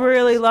been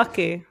really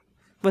lucky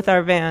with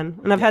our van,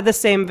 and I've had the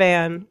same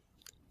van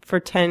for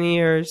 10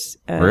 years.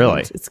 And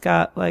Really? It's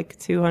got like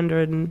so you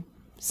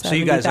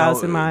guys know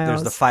 270,000 miles.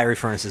 there's the Fiery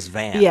Furnaces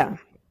van. Yeah,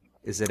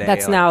 Is it a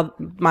that's now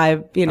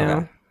my,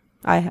 Okay.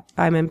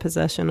 I'm in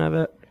possession of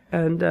it.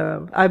 And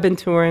I've been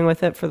touring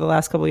with it for the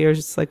last couple of years,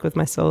 just like with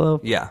my solo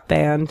Yeah.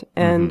 band.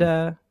 And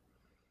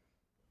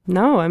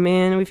no, I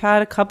mean, we've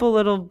had a couple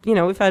little,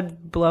 we've had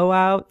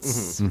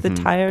blowouts, with the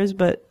tires,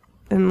 but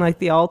and like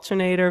the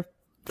alternator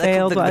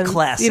failed. the and,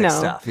 classic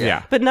stuff.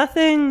 Yeah. But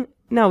nothing.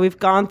 No, we've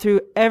gone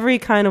through every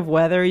kind of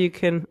weather you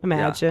can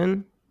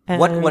imagine. And,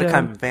 What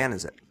kind of van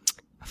is it?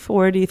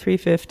 40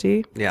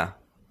 350 Yeah.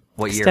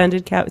 What year?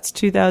 extended cab. It's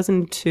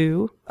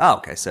 2002. Oh,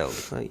 okay. So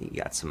you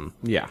got some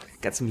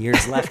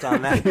years left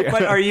on that.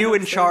 But are you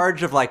in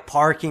charge of like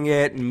parking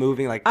it and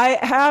moving? Like I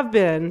have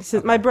been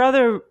since my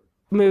brother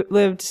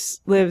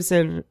lives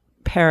in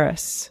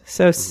Paris.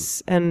 So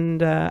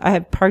and I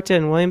had parked it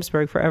in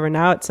Williamsburg forever.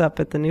 Now it's up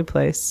at the new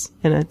place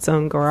in its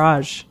own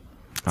garage.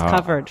 It's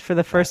covered for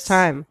the first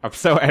time. I'm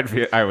so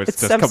envious. I was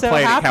just I'm so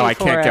complaining happy how I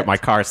for can't get it. my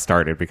car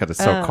started because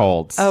it's so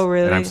cold. Oh,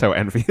 really? And I'm so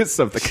envious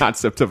of the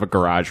concept of a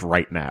garage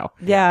right now.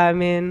 Yeah, I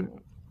mean,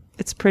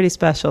 it's pretty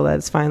special that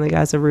it's finally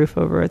got a roof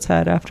over its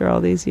head after all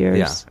these years.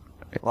 yeah.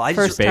 Well, I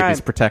First just Baby's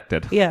time.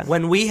 protected. Yeah.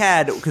 when we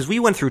had because we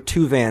went through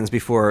two vans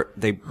before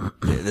the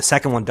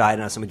second one died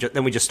on us, and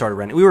then we just started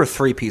renting. We were a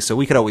 3-piece, so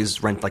we could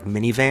always rent like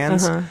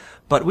minivans.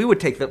 But we would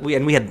take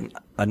we had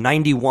a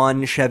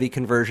 91 Chevy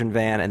conversion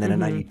van and then a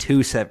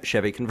 92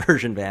 Chevy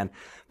conversion van.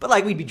 But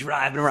like we'd be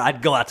driving around,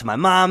 I'd go out to my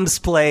mom's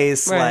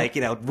place, Right.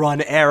 like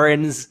run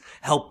errands,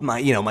 help my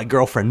my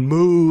girlfriend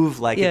move.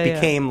 Like Yeah, it yeah.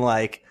 became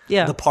like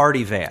Yeah. the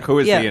party van. Who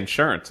is Yeah. the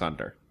insurance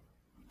under?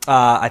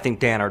 I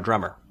think Dan, our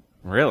drummer.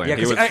 Really? Yeah,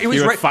 he was, it was,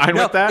 he was fine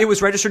no, with that? It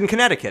was registered in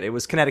Connecticut. It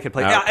was Connecticut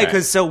plate. Yeah, Okay.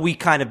 because so we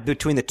kind of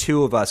between the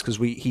two of us because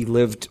we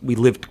lived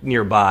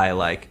nearby.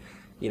 Like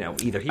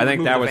either he I would think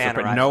move that the was van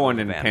or but I'd no move one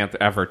the in van. Panther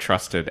ever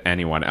trusted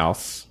anyone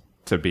else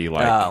to be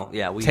like, Oh,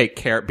 yeah, we- take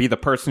care, be the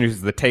person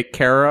who's the take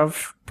care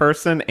of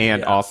person,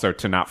 and Yeah. also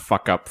to not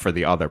fuck up for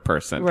the other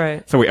person.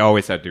 Right. So we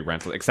always had to do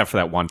rental, except for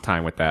that one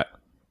time with that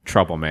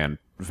Trouble Man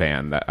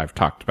van that I've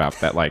talked about.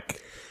 That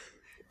like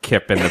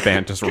Kip and the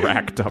band just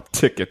racked up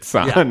tickets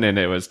on, and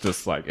it was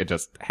just like it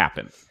just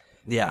happened.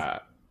 Yeah,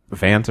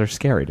 Vans are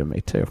scary to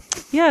me too.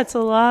 Yeah, it's a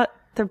lot.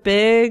 They're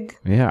big.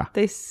 Yeah.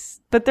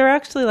 But they're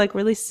actually like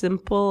really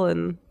simple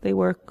and they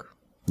work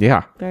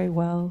Yeah. very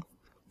well.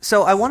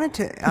 So I wanted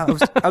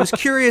to. I was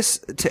curious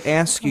to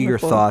ask you your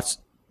thoughts.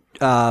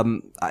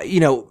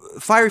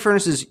 Fiery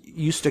Furnaces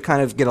used to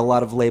kind of get a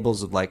lot of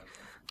labels of like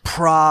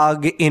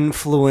prog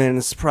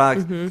influence.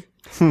 Prog.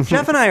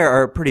 Jeff and I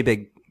are pretty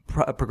big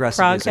progressive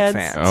Prog music heads.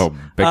 fans. Oh,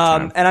 big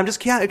time. And I'm just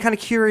kind of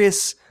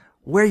curious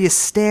where you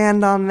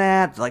stand on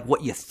that. Like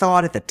what you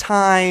thought at the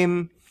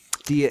time.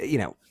 Do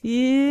you?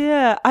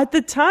 Yeah. At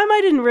the time, I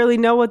didn't really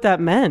know what that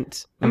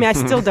meant. I mean, I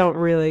still don't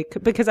really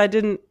because I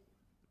didn't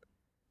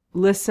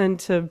listen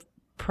to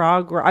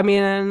prog rock. I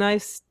mean, and I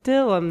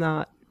still am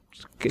not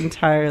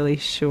entirely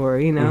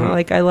sure,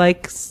 like I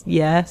like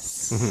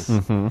Yes.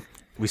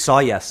 We saw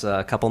Yes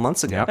a couple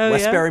months ago. Yep. Oh,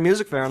 Westbury yeah?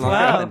 Music Fair in Long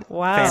Wow. Island.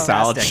 Wow.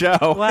 Fantastic. Solid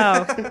show.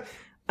 Wow.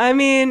 I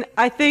mean,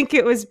 I think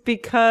it was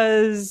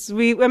because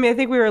I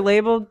think we were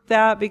labeled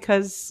that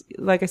because,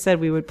 like I said,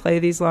 we would play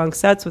these long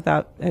sets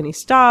without any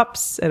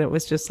stops. And it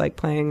was just like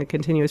playing a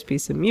continuous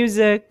piece of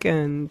music.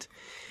 And,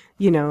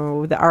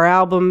 our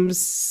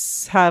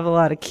albums have a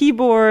lot of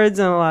keyboards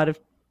and a lot of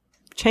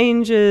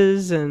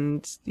changes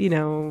and, you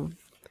know,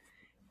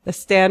 the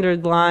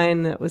standard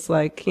line that was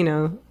like,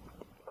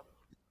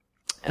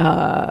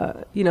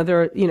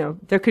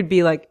 there could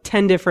be like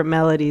 10 different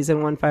melodies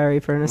in one Fiery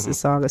Furnaces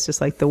song. It's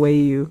just like the way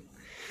you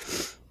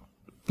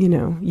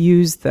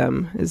use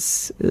them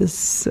is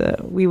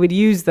we would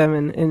use them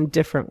in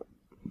different,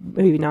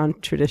 maybe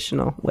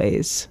non-traditional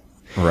ways.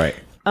 Right.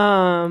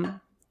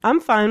 I'm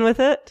fine with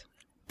it.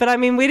 But I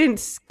mean, we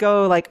didn't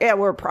go like, yeah,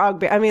 we're a prog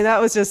band. I mean,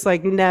 that was just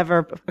like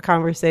never a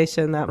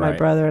conversation that my Right.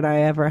 brother and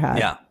I ever had.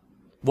 Yeah.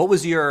 What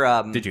was your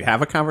Did you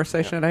have a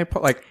conversation at any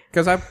point? Like,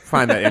 because I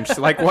find that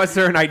interesting. Like, was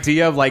there an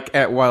idea of like,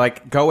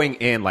 going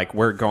in, like,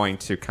 we're going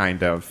to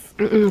kind of,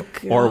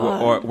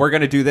 or we're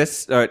going to do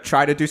this,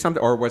 try to do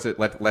something, or was it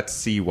let's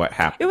see what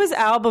happens? It was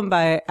album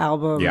by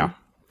album. Yeah.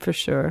 For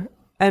sure.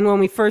 And when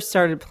we first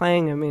started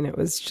playing, I mean, it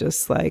was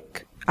just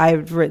like,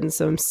 I've written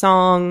some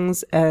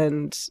songs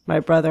and my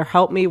brother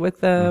helped me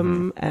with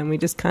them, and we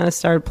just kind of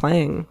started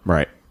playing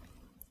Right.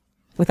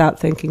 without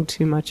thinking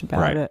too much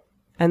about Right. it.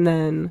 And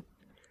then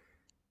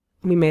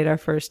we made our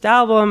first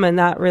album, and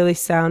that really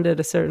sounded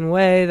a certain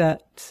way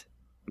that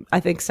I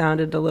think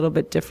sounded a little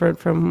bit different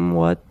from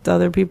what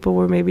other people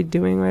were maybe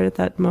doing right at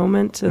that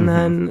moment. And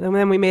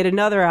then we made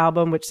another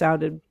album which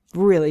sounded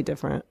really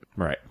different.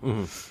 Right.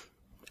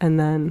 And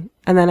then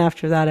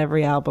after that,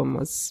 every album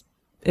was,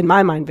 in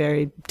my mind,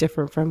 very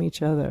different from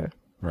each other.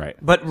 Right.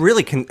 but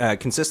really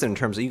consistent in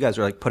terms of you guys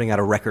were like putting out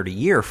a record a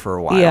year for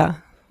a while.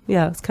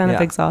 Yeah, it's kind of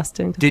Yeah.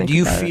 exhausting. Did think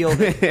you about it. feel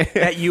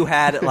that you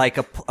had like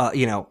a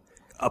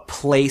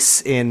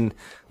place in,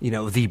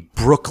 the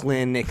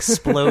Brooklyn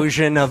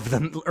explosion of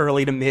the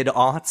early to mid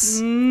aughts?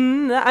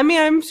 I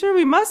mean, I'm sure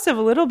we must have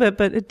a little bit,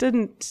 but it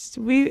didn't.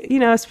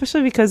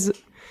 Especially because it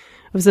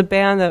was a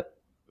band that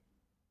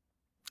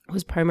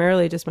was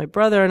primarily just my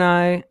brother and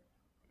I.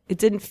 It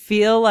didn't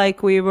feel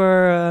like we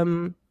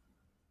were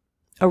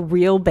a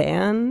real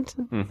band.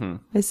 Mm-hmm.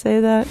 I say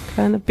that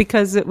kind of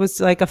because it was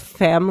like a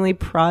family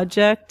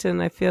project,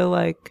 and I feel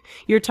like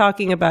you're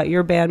talking about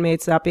your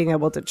bandmates not being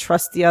able to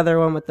trust the other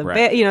one with the Right.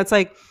 band. It's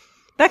like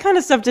that kind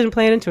of stuff didn't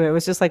play into it. It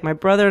was just like my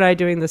brother and I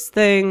doing this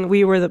thing.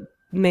 We were the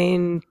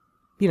main,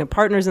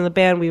 partners in the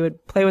band. We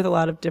would play with a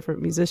lot of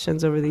different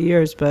musicians over the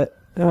years, but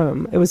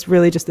it was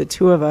really just the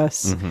two of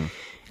us.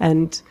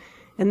 And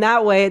in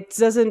that way, it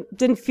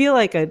didn't feel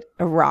like a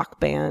rock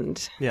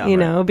band,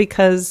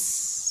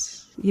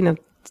 because,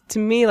 to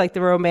me, like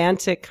the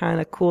romantic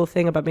kind of cool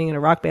thing about being in a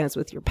rock band is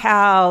with your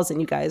pals and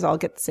you guys all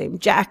get the same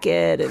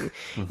jacket and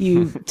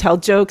you tell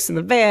jokes in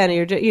the van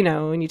and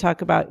and you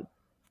talk about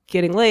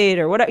getting laid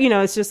or whatever,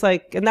 it's just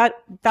like, and that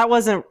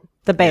wasn't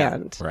the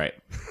band. Right.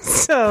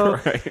 So,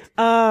 Right.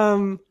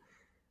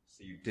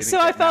 so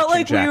I felt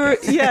like we were,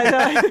 we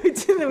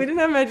didn't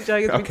have magic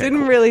jackets. We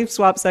didn't really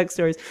swap sex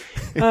stories.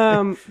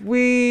 And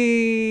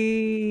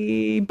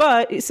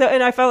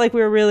I felt like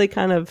we were really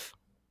kind of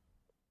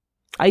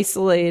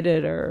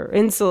isolated or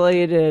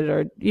insulated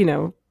or,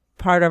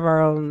 part of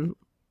our own.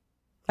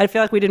 I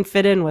feel like we didn't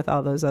fit in with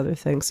all those other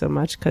things so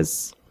much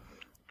because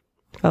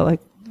I felt like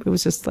it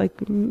was just like,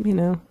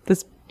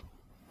 this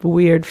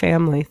weird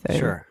family thing.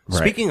 Sure. Right.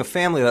 Speaking of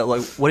family,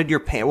 like, what did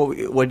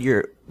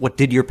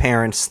your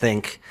parents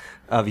think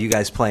of you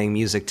guys playing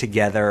music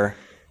together,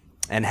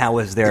 and how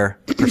has their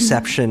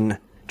perception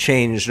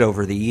changed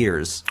over the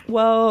years?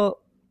 Well,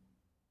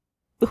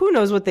 who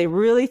knows what they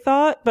really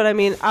thought, but I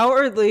mean,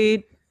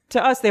 outwardly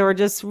to us, they were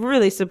just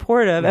really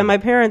supportive. And my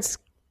parents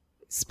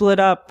split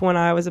up when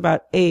I was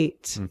about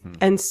 8.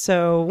 And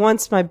so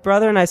once my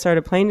brother and I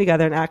started playing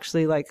together and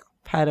actually like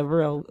had a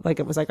real, like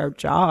it was like our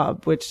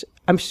job, which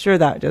I'm sure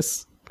that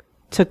just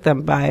took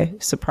them by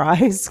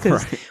surprise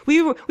because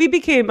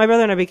my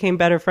brother and I became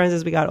better friends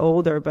as we got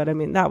older. But I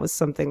mean, that was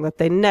something that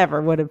they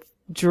never would have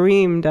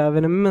dreamed of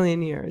in a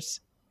million years.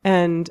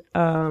 And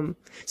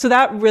so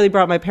that really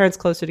brought my parents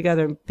closer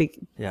together and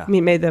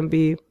made them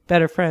be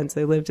better friends.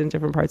 They lived in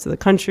different parts of the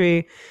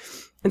country.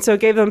 And so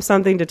it gave them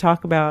something to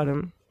talk about.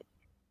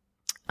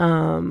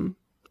 And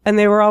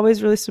they were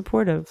always really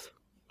supportive.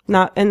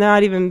 Not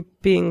even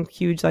being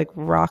huge like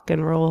rock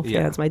and roll fans.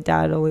 Yeah. My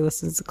dad only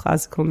listens to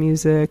classical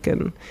music,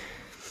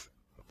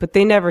 but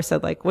they never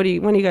said like, when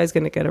are you guys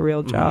going to get a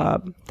real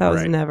job? That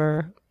was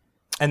never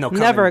And they'll come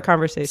never a and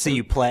conversation. see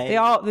you play.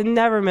 They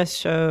never miss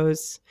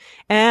shows.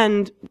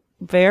 And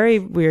very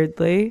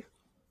weirdly,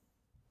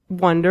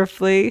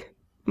 wonderfully,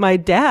 my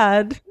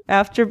dad,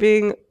 after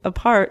being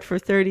apart for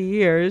 30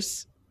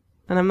 years,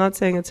 and I'm not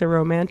saying it's a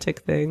romantic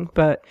thing,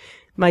 but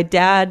my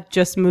dad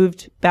just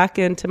moved back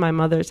into my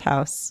mother's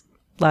house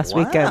last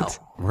weekend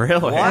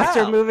Really? Wow.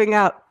 after moving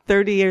out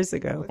 30 years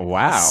ago.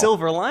 Wow.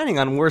 Silver lining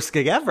on Worst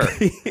Gig Ever.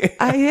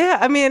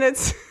 I mean,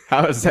 it's...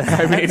 How is that?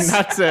 I mean, it's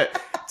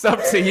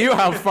up to you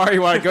how far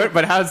you want to go,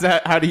 but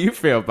how do you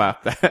feel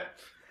about that?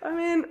 I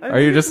mean, Are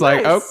you just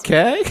like,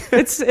 okay?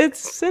 It's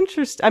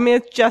interesting. I mean,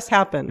 it just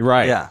happened.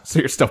 Right. Yeah. So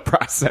you're still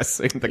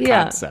processing the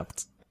Yeah.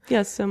 concept.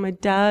 Yeah, so my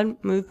dad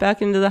moved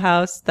back into the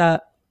house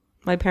that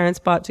my parents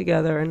bought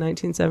together in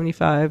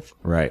 1975,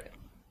 Right.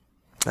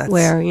 That's,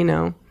 where,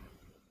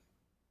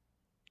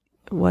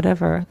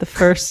 whatever, the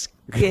first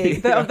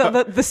gig,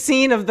 the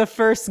scene of the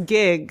first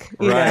gig,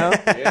 you know,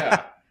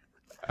 Yeah.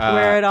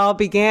 where it all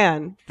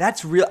began.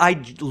 That's real.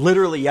 I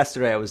literally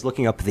yesterday I was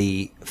looking up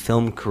the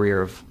film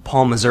career of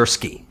Paul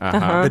Mazursky,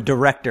 the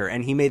director,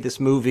 and he made this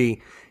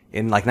movie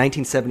in like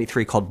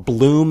 1973 called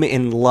Bloom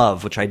in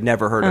Love, which I'd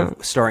never heard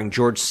of, starring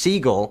George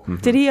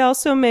Segal. Did he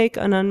also make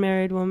An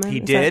Unmarried Woman? He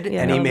Is did, that-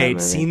 yeah, and he I know that made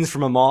movie. Scenes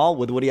from a Mall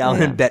with Woody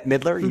Allen and Bette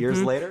Midler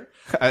years later.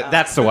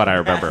 That's the one I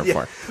remember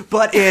him for.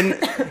 But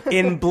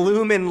in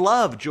Bloom in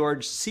Love,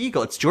 George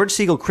Segal, it's George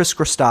Segal, Chris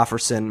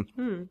Christopherson,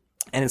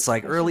 and it's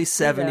like early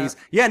 70s.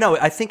 Yeah, no,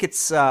 I think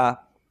it's it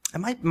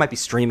might be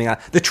streaming.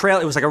 The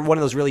trailer, it was like one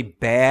of those really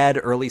bad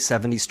early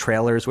 70s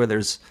trailers where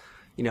there's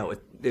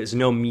there's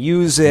no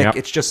music. Yep.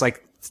 It's just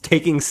like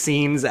taking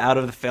scenes out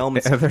of the film.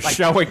 It's They're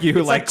showing you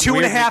it's like 2.5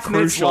 minutes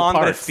crucial long,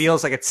 but it parts.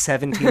 feels like it's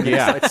 17 minutes.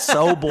 Yeah. It's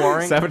so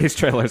boring. 70s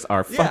trailers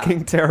are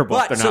fucking terrible.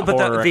 But, They're not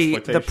horror the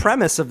exploitation.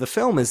 premise of the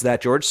film is that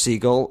George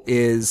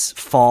Segal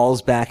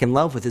falls back in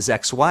love with his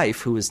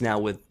ex-wife, who is now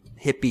with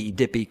hippy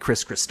dippy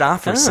Chris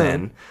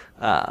Christopherson.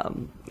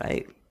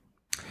 I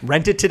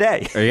rent it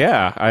today.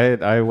 Yeah,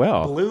 I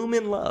will. Bloom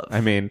in Love. I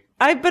mean,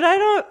 I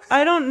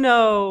don't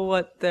know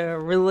what their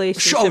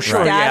relationship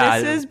Sure,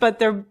 status yeah. is, but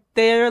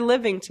they're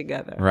living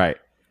together. right.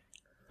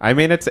 I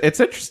mean, it's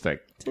interesting.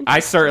 I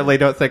certainly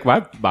don't think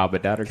my mom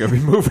and dad are going to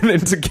be moving in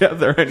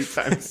together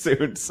anytime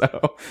soon.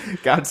 So,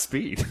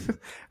 Godspeed.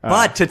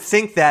 But to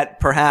think that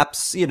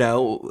perhaps, you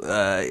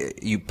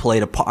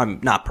played a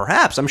part, not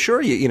perhaps, I'm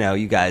sure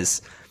you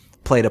guys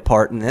played a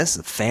part in this,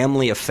 a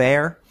family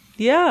affair.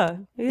 Yeah,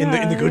 In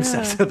the good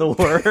sense of the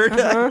word,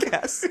 I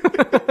guess.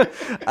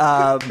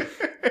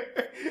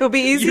 It'll be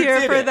easier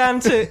did for it. them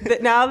to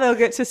now they'll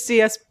get to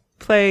see us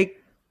play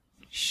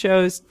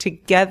shows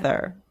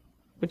together,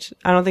 which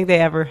I don't think they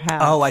ever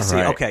have. Oh, I see.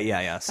 Right. Okay,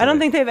 yeah. So I don't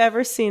think they've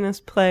ever seen us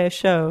play a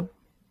show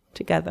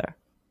together,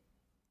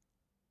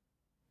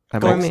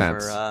 That For makes me.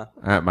 sense.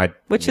 For,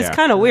 which is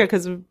kind of weird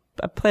because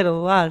I've played a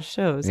lot of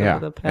shows Yeah.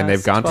 over the past And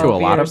they've gone to a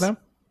 12 lot years. of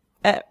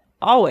them?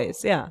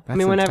 Always, yeah. I That's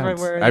mean, whenever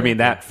intense. we're I mean,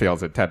 that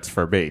feels intense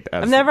for me.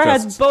 I've never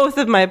had both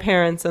of my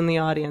parents in the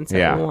audience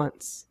Yeah. at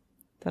once.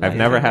 that I've I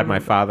never can had my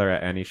remember. father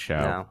at any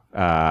show.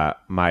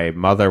 My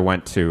mother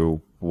went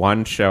to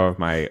one show of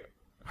my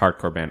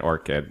hardcore band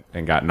Orchid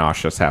and got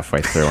nauseous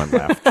halfway through and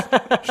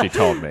left. She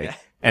told me.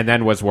 And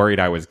then was worried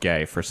I was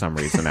gay for some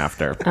reason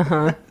after.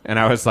 And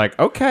I was like,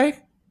 okay,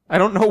 I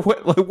don't know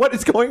what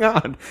is going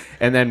on.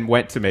 And then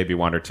went to maybe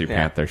one or two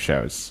Panther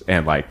shows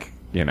and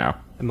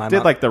my did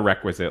mom- like the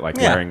requisite,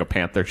 wearing a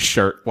Panther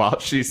shirt while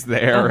she's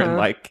there and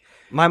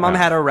My mom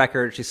had a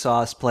record. She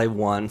saw us play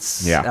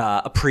once.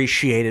 Yeah.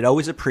 Appreciated,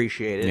 always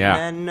appreciated. Yeah.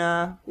 And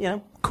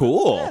then,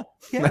 cool.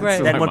 yeah. That's Right.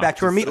 what Then my went mom back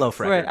to her just Meatloaf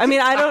record. Right. I mean,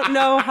 I don't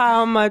know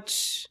how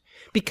much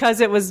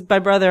because it was my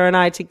brother and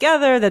I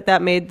together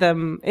that made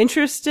them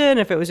interested.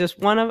 If it was just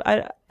one of,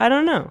 I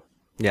don't know.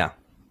 Yeah.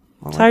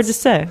 Well, It's hard to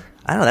say.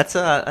 I don't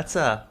know.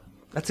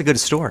 That's a good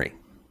story.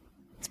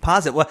 It's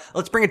positive. Well,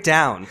 let's bring it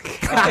down.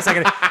 A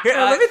second. Here,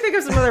 Let me think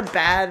of some other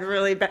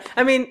really bad.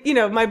 I mean,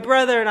 my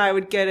brother and I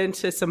would get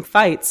into some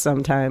fights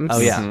sometimes. Oh,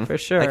 yeah. for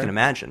sure. I can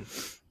imagine.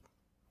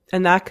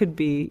 And that could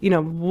be,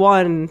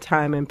 one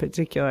time in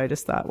particular. I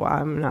just thought, well,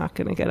 I'm not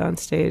going to get on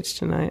stage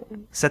tonight.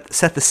 Set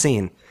the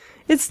scene.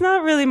 It's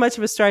not really much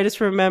of a story. I just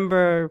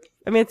remember.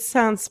 I mean, it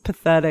sounds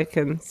pathetic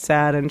and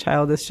sad and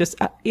childish. Just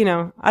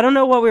I don't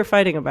know what we were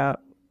fighting about,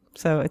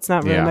 so it's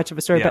not really Yeah. much of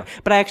a story. Yeah.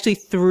 But I actually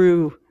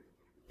threw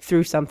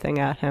something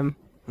at him,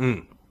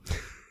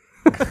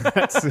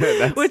 That's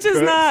which is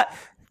good. not.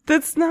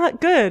 That's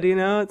not good.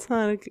 It's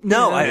not.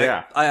 No,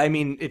 Yeah. I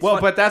mean, it's Well,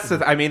 fun- but that's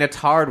it's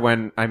hard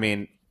when,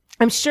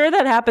 I'm sure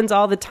that happens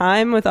all the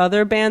time with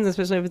other bands,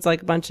 especially if it's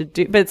like a bunch of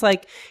but it's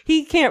like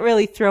he can't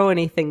really throw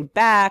anything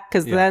back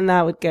because then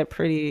that would get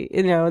pretty,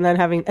 and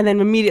then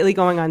immediately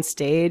going on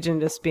stage and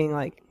just being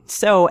like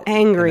so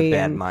angry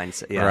bad and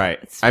mindset. Yeah. right.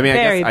 It's I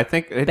very I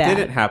think it bad.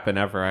 didn't happen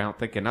ever. I don't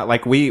think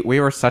we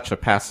were such a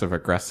passive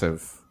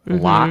aggressive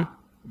lot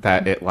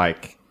that it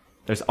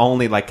there's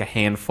only a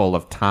handful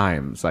of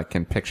times I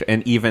can picture,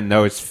 and even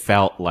those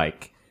felt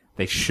like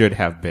they should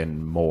have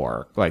been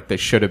more. They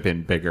should have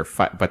been bigger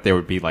fight, but there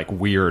would be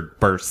weird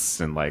bursts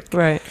and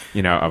Right.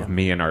 of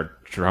me and our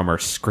drummer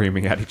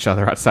screaming at each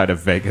other outside of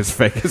Vegas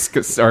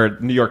or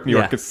New York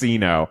Yeah.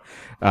 casino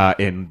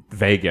in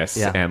Vegas,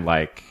 Yeah. and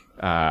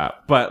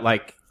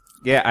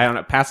yeah, I don't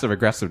know. Passive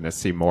aggressiveness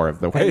seemed more of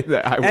the way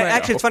that I would. And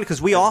actually, it's funny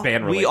because we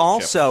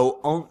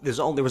also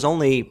there was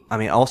only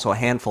also a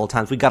handful of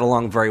times we got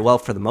along very well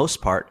for the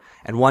most part.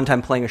 And one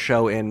time playing a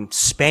show in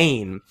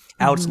Spain,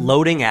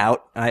 loading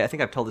out. And I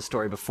think I've told this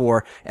story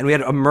before. And we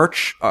had a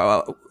merch.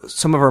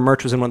 Some of our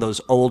merch was in one of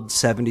those old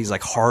 70s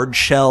hard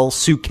shell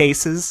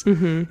suitcases.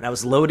 And I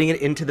was loading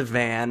it into the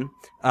van.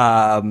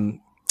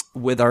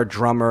 With our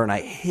drummer, and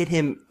I hit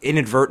him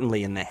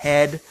inadvertently in the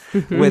head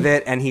with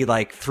it, and he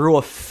threw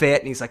a fit,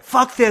 and he's like,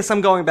 "Fuck this!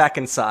 I'm going back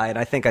inside."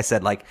 I think I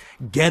said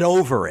 "Get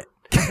over it."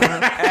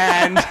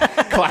 And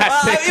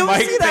Classic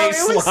Mike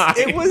baseline.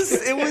 it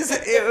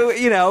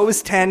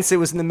was tense. It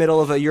was in the middle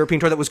of a European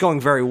tour that was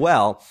going very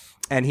well,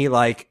 and he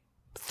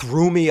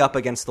threw me up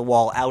against the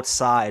wall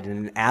outside in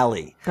an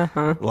alley.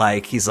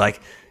 Like, he's like,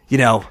 you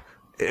know,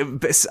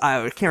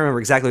 I can't remember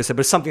exactly what he said,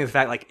 but something to the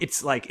fact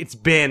it's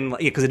been,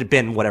 because it had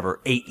been whatever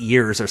 8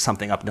 years or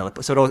something up until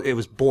so it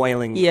was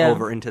boiling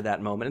over into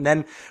that moment, and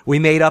then we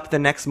made up the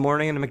next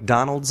morning in a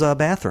McDonald's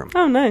bathroom.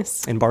 Oh,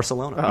 nice. In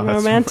Barcelona.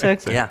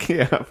 Romantic. Yeah,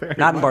 very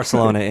not in much.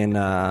 Barcelona, in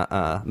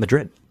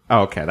Madrid.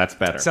 Oh, okay, that's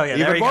better. So yeah,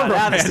 Even there you more go.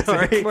 Now the romantic.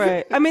 story.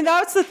 Right. I mean,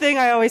 that's the thing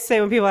I always say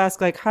when people ask,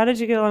 like, how did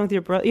you get along with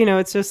your brother? You know,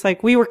 it's just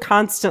like we were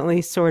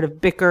constantly sort of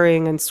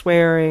bickering and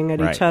swearing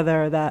at Right. each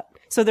other.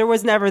 So there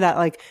was never that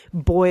like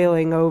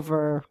boiling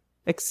over,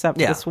 except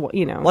this,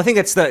 you know. Well, I think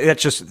that's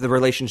just the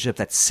relationship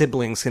that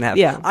siblings can have.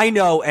 Yeah. I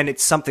know, and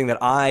it's something that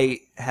I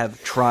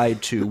have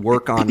tried to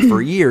work on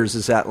for years.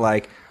 Is that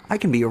like I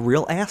can be a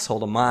real asshole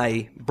to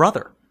my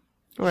brother.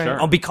 Right. Sure.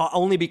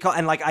 Only because,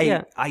 and like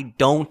Yeah. I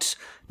don't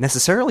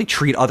necessarily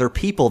treat other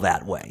people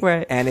that way.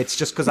 Right. And it's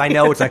just because I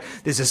know it's like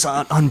there's this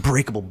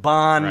unbreakable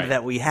bond Right.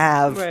 that we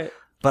have. Right.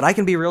 But I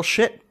can be real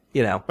shit,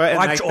 you know. But- and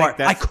Or I think I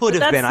that's- could have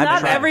That's been. I've not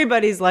been trying.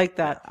 everybody's like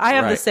that. I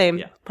have the Right.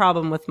 same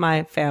problem with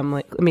my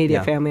family,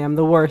 immediate family. I'm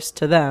the worst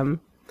to them.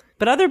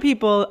 But other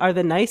people are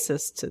the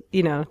nicest,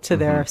 to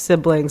their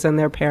siblings and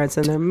their parents,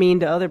 and they're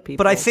mean to other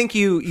people. But I think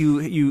you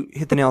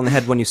hit the nail on the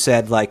head when you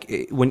said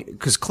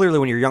because clearly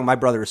when you're young, my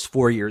brother is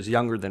 4 years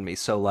younger than me,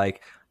 so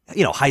like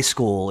high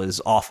school is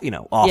awful.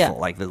 Yeah.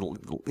 Like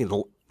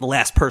the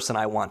last person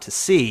I want to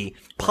see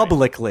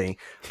publicly.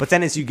 But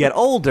then as you get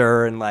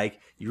older and like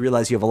you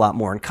realize you have a lot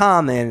more in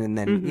common, and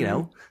then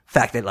the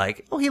fact that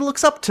like he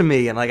looks up to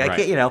me and like I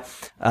Right.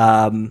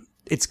 can't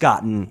it's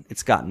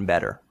gotten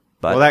better.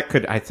 But Well, that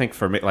could, I think,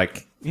 for me,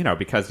 like,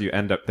 because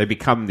they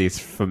become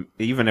these,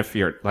 even if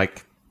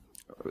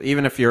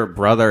you're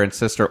brother and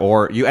sister,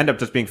 or you end up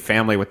just being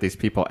family with these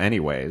people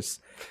anyways.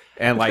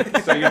 And like,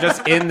 so you're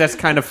just in this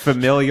kind of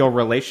familial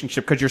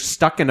relationship because you're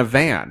stuck in a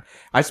van.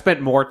 I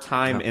spent more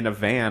time in a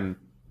van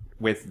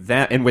with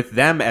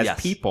them as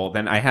Yes. people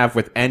than I have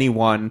with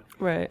anyone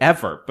Right.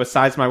 ever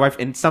besides my wife.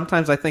 And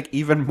sometimes I think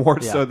even more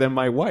so than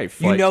my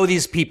wife. you Like- know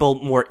these people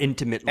more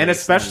intimately. and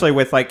especially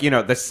with like,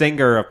 the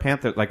singer of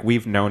Panther, like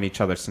we've known each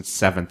other since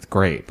 7th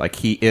grade. Like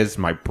he is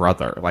my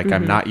brother. Like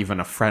I'm not even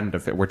a friend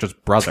of it. We're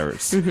just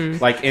brothers.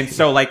 Like, and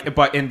so like,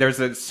 and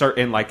there's a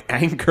certain like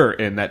anger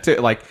in that too.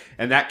 Like,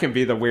 and that can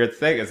be the weird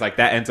thing is like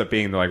that ends up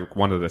being like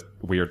one of the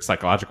weird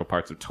psychological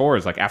parts of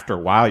tours. Like after a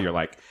while, you're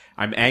like,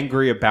 I'm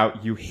angry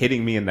about you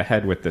hitting me in the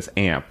head with this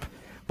amp.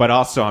 But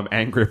also, I'm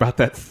angry about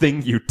that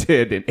thing you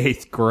did in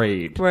 8th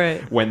grade.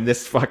 Right. When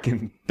this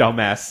fucking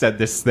dumbass said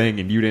this thing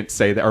and you didn't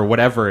say that, or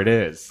whatever it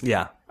is.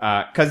 Yeah.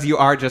 Because you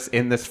are just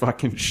in this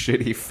fucking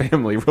shitty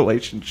family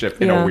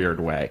relationship in a weird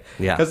way.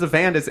 Yeah. Because the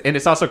van is, and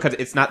it's also because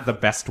it's not the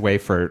best way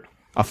for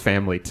a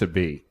family to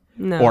be.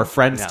 No. Or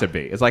friends to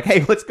be. It's like,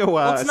 hey, let's go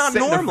it's not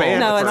sit in normal. the van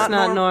No, for it's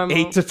not normal.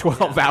 8 to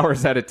 12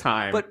 hours at a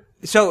time. But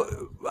so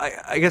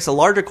I guess a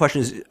larger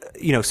question is,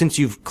 since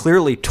you've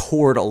clearly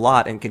toured a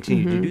lot and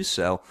continue to do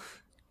so,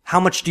 how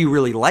much do you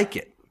really like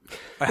it?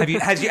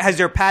 Has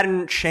your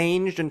pattern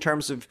changed in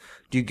terms of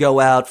do you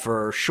go out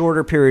for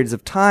shorter periods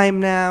of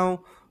time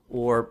now,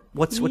 or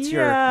what's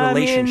your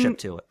relationship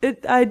to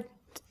it? I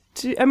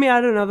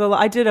don't know.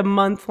 I did a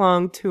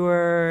month-long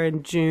tour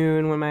in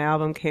June when my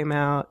album came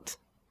out.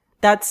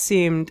 That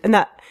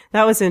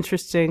was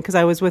interesting because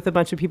I was with a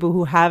bunch of people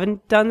who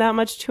haven't done that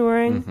much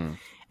touring.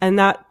 And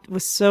that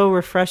was so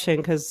refreshing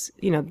because,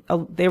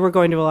 they were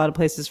going to a lot of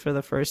places for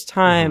the first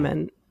time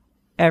and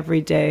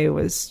every day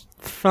was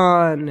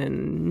fun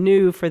and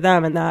new for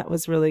them. And that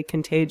was really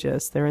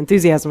contagious. Their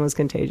enthusiasm was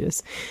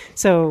contagious.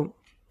 So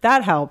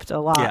that helped a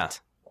lot.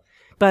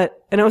 Yeah.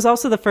 And it was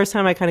also the first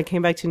time I kind of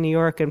came back to New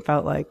York and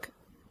felt like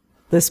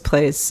this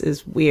place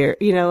is weird.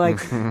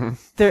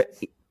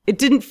 It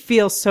didn't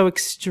feel so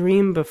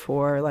extreme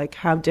before, like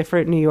how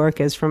different New York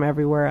is from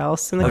everywhere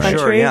else in the country.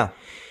 Sure, yeah.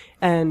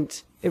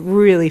 And it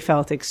really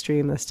felt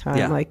extreme this time,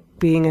 Yeah. like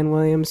being in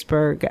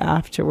Williamsburg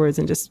afterwards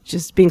and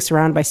just being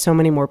surrounded by so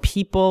many more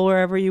people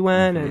wherever you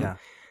went. And Yeah.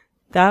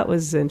 that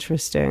was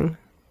interesting.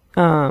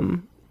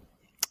 So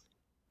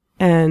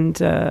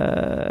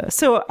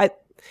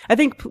I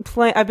think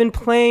I've been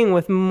playing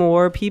with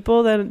more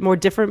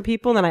different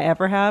people than I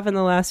ever have in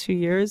the last few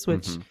years,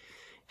 which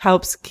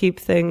helps keep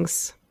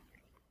things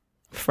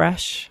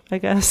fresh, I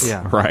guess.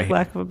 Yeah. Right.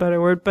 Lack of a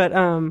better word. But,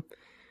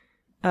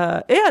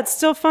 it's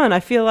still fun. I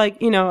feel like,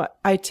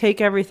 I take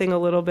everything a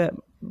little bit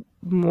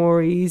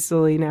more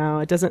easily now.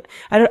 I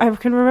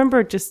can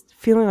remember just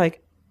feeling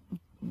like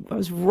I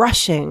was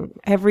rushing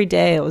every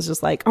day. It was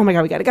just like, oh my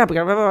God, we gotta go.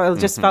 It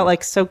just felt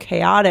like so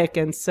chaotic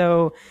and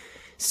so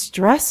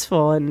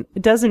stressful, and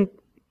it doesn't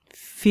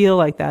feel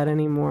like that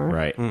anymore.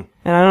 right. And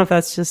I don't know if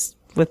that's just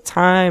with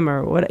time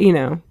or what,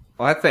 Well,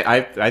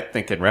 I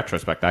think in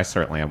retrospect, I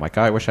certainly am like,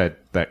 I wish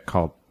that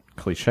called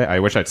cliche. I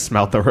wish I'd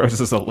smelled the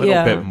roses a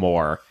little bit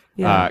more.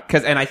 Yeah.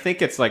 And I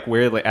think it's like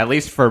weirdly, at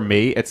least for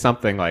me, it's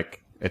something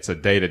like it's a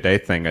day-to-day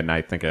thing, and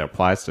I think it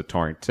applies to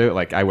touring too.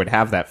 Like I would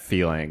have that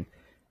feeling,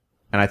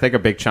 and I think a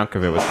big chunk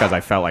of it was because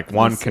I felt like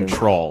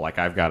control, like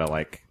I've got to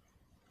like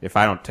if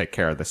I don't take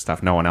care of this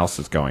stuff, no one else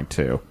is going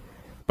to.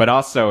 But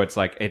also, it's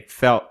like it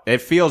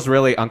feels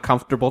really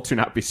uncomfortable to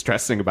not be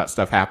stressing about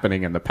stuff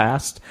happening in the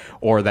past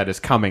or that is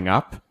coming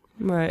up.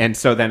 Right. And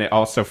so then it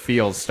also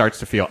starts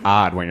to feel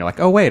odd when you're like,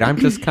 oh, wait, I'm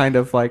just kind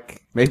of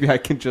like, maybe I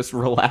can just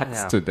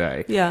relax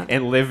today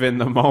and live in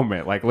the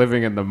moment. Like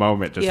living in the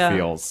moment just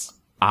feels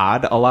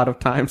odd a lot of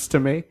times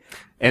to me.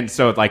 And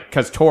so like,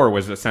 because tour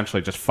was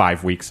essentially just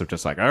 5 weeks of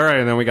just like, all right,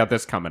 and then we got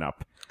this coming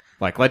up.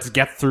 Like, let's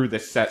get through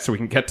this set so we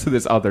can get to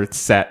this other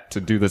set to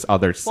do this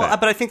other set. Well,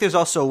 but I think there's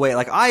also a way,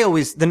 like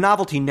the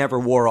novelty never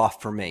wore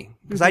off for me.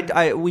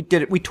 Because we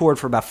toured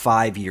for about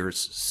 5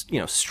 years,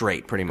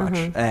 straight pretty much.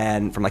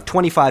 And from like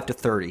 25 to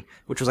 30,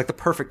 which was like the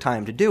perfect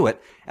time to do it.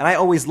 And I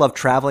always loved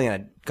traveling,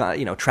 and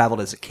I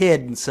traveled as a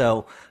kid. And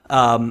so,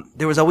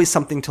 there was always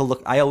something to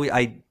look,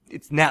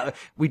 it's now,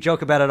 we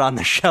joke about it on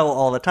the show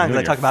all the time,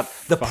 because I talk about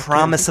the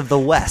promise of the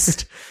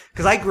West.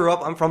 Because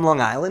I'm from Long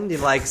Island,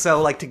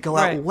 to go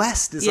out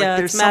west is like,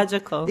 there's it's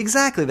magical.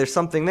 Exactly, there's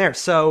something there.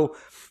 So,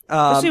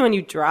 especially when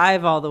you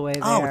drive all the way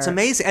there. Oh, it's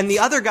amazing. And the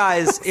other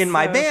guys in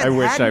my band, I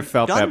wish I hadn't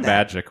felt done that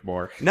magic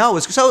more. No, it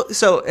was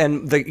so,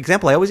 and the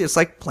example I always, it's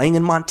like playing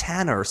in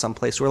Montana or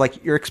someplace where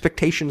like your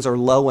expectations are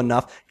low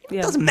enough.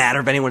 It doesn't matter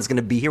if anyone's going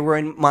to be here. We're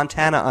in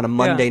Montana on a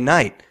Monday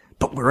night,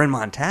 but we're in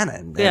Montana.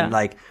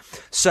 And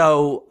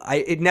so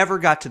it never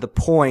got to the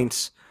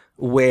point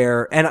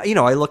where, and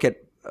I look at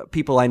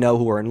people I know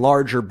who are in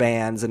larger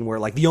bands and where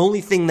like the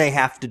only thing they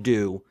have to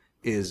do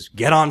is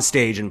get on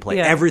stage and play.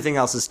 Everything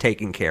else is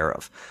taken care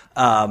of.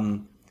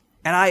 And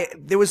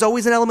there was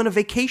always an element of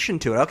vacation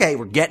to it. Okay,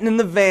 we're getting in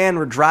the van,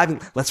 we're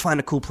driving. Let's find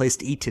a cool place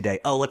to eat today.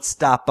 Oh, let's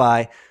stop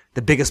by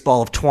the biggest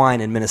ball of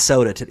twine in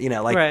Minnesota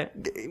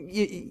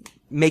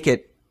make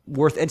it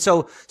worth. And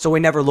so we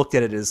never looked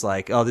at it as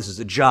like, oh, this is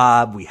a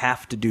job. We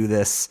have to do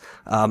this.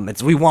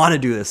 We want to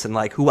do this. And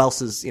like, who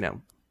else is,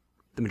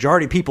 the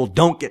majority of people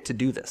don't get to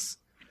do this.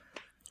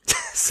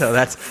 So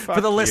that's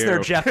for the listener.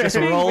 Jeff just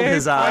rolled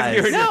his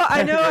eyes. No,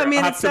 I know. I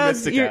mean, it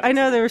sounds. I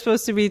know they were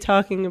supposed to be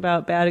talking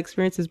about bad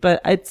experiences, but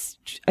I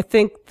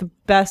think the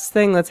best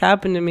thing that's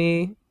happened to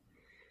me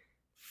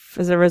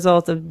as a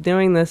result of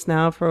doing this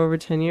now for over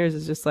 10 years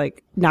is just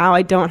like now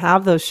I don't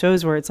have those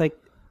shows where it's like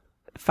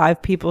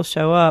 5 people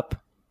show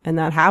up and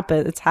that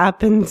happens. It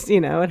happens.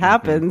 It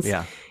happens.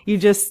 Yeah.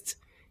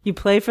 You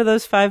play for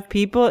those 5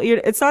 people.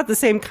 It's not the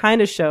same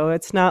kind of show.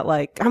 It's not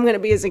like I'm going to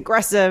be as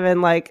aggressive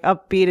and like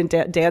upbeat and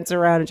dance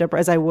around and jump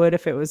as I would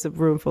if it was a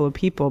room full of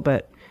people.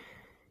 But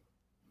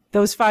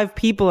those 5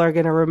 people are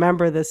going to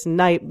remember this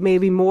night,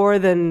 maybe more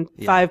than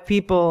 5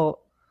 people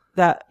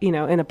that, in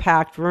a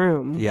packed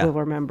room will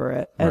remember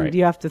it. And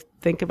you have to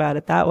think about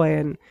it that way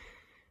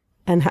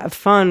and have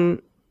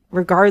fun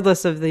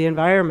regardless of the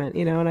environment,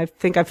 and I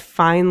think I've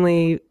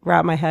finally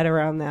wrapped my head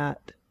around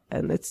that.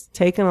 And it's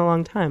taken a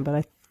long time, but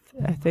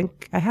I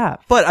think I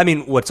have. But I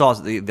mean, what's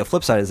also the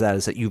flip side is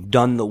that you've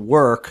done the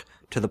work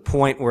to the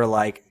point where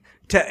like,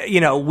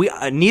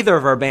 neither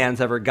of our bands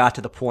ever got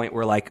to the point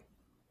where like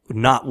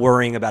not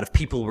worrying about if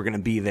people were going to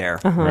be there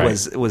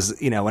was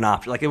an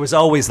option. Like it was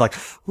always like,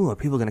 ooh, are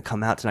people going to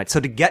come out tonight? So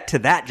to get to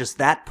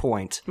that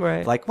point,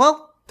 like,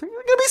 well, there are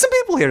going to be some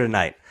people here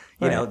tonight.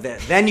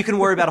 Then you can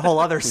worry about a whole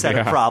other set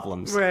of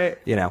problems. Right.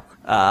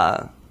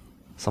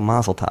 So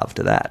mazel tov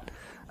to that.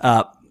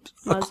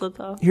 Mazel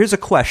tov. Here's a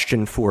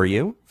question for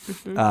you.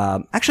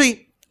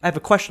 Actually, I have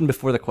a question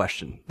before the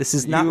question. This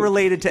is not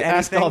related to anything.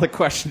 Ask all the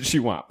questions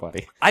you want,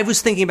 buddy. I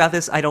was thinking about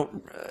this. I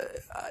don't.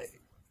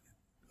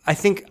 I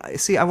think.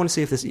 See, I want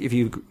to see if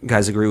you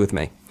guys agree with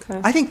me.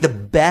 Okay. I think the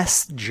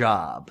best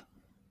job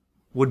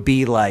would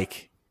be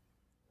like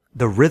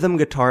the rhythm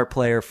guitar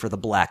player for the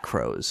Black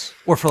Crowes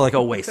or for like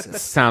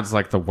Oasis. Sounds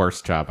like the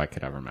worst job I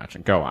could ever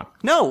imagine. Go on.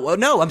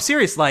 No, I'm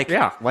serious. Like,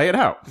 yeah, lay it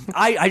out.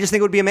 I just think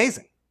it would be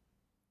amazing.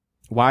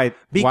 Why?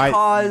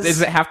 Because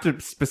does it have to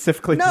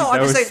specifically be I'm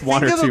just those saying,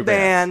 one or think of two a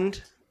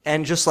band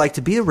and just like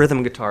to be a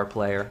rhythm guitar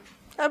player.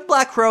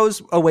 Black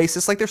Crowes,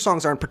 Oasis, like their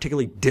songs aren't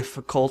particularly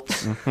difficult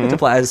to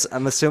play. As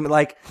I'm assuming,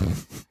 like.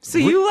 So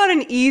you want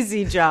an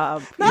easy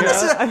job? Not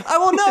necessarily.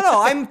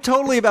 No. I'm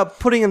totally about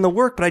putting in the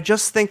work, but I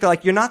just think that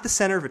like you're not the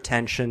center of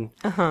attention.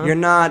 You're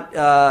not,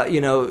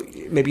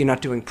 maybe you're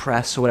not doing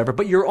press or whatever,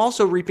 but you're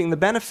also reaping the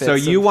benefits. So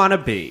you want to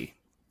be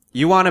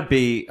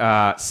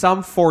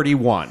some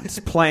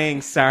 41s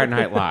playing Saturday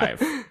Night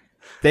Live.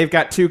 They've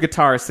got 2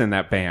 guitarists in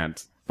that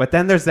band, but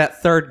then there's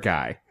that third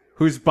guy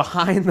who's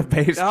behind the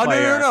bass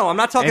player. No. I'm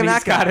not talking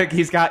that guy.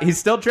 He's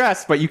still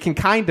dressed, but you can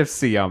kind of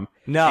see him.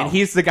 No. And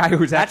he's the guy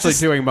who's actually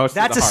doing most of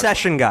the That's a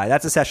session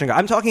guy.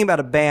 I'm talking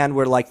about a band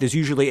where like there's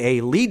usually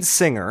a lead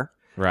singer,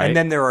 and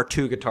then there are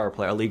 2 guitar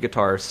players, a lead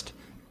guitarist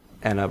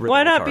and a rhythm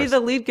Why not guitarist. Be the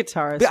lead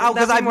guitarist?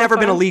 Because I've never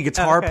been a lead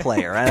guitar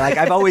player. And like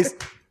I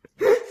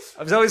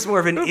was always more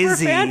of an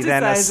Izzy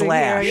than a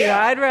Slash. Here,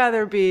 I'd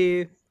rather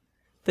be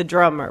the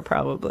drummer,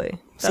 probably.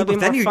 That'd be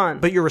more fun.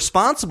 But you're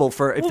responsible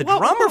for if the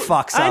drummer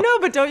fucks up. I know,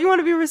 but don't you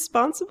want to be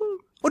responsible?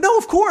 Oh no,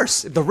 of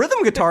course. The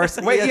rhythm guitar.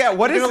 Wait, yeah.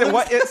 What is it?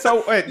 What is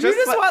so? Wait, You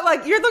just want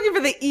like you're looking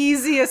for the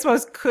easiest,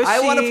 most cushy.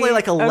 I want to play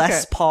like a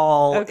Les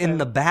Paul Okay. in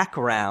the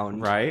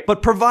background, Right.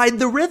 But provide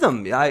the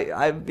rhythm.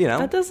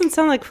 That doesn't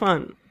sound like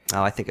fun.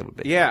 Oh, I think it would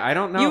be. Yeah, I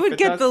don't know. You if would it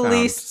get does the sound-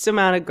 least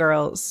amount of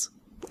girls.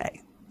 Hey,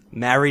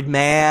 married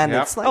man.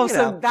 Yep. It's like, Oh, you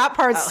so know. that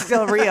part's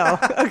still real.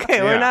 Okay,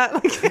 Yeah. we're not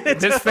like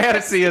This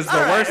fantasy is the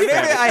worst. Maybe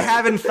fantasy. I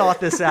haven't thought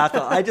this out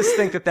though. I just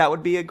think that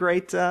would be a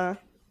great.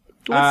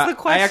 What's the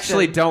question? I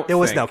actually don't. There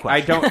was think- no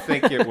question. I don't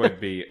think it would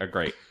be a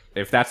great.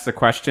 If that's the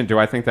question, do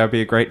I think that would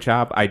be a great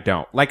job? I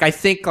don't. Like, I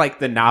think like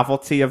the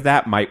novelty of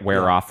that might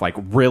wear off like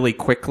really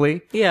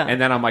quickly. Yeah.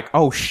 And then I'm like,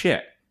 oh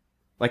shit!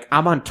 Like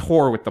I'm on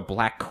tour with the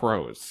Black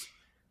Crowes.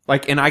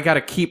 Like, and I got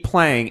to keep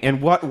playing.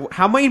 And what?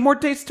 How many more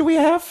dates do we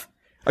have?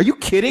 Are you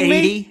kidding me?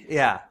 80.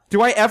 Yeah.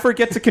 Do I ever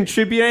get to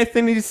contribute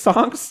anything to these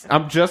songs?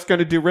 I'm just going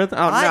to do rhythm.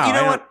 Oh, no, You know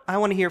I what? don't- I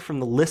want to hear from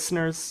the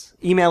listeners.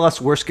 Email us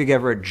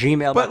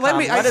worstgivever@gmail.com. But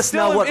let us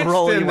still know am what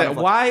role interested you in want that. to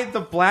play. Why the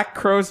Black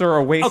Crows are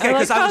a waste? Okay, I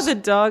like 'cause I how was- the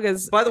dog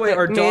is. By the way,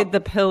 our made dog-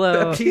 the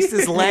pillow. Baptiste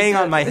is laying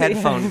on my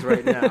headphones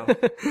right now.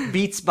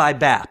 Beats by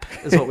Bap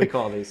is what we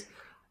call these.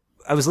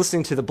 I was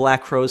listening to the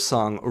Black Crowes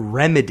song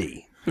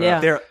 "Remedy."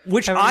 Yeah.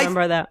 Which I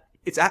remember that.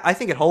 I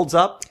think it holds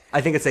up.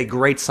 I think it's a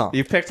great song.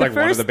 You picked like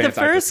one of the bands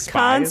I first despise.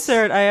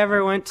 concert I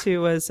ever went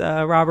to was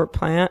Robert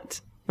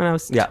Plant when I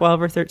was Yeah.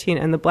 12 or 13,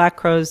 and the Black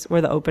Crowes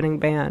were the opening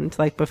band,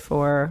 like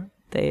before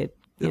they,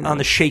 you know. On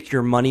the Shake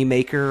Your Money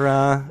Maker.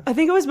 I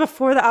think it was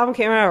before the album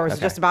came out, or it was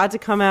just about to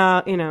come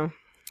out, you know.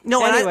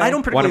 No, and Anyway. I don't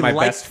One particularly of my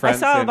like. best friends. I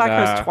saw the in, Black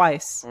Crowes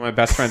twice. One of my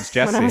best friends,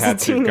 Jesse, I was a had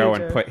to go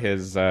and teenager. put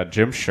his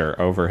gym shirt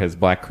over his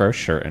Black Crow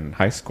shirt in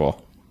high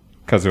school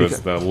because it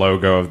was the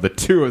logo of the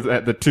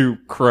two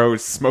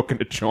crows smoking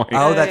a joint.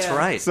 Oh, that's yeah.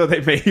 right. So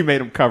he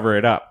made him cover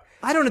it up.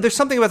 I don't know. There's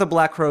something about the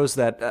Black Crowes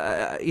that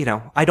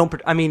I don't.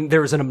 I mean,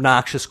 there's an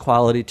obnoxious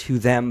quality to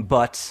them,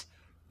 but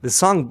the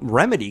song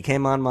 "Remedy"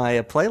 came on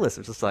my playlist.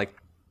 It's just like.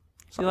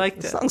 You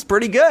liked The it. song's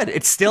pretty good.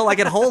 It's still like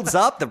it holds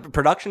up. The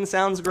production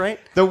sounds great.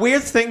 The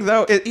weird thing,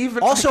 though, it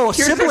even Also, here's-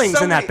 there's siblings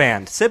so in that many-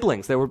 band.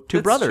 Siblings. There were two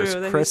That's brothers,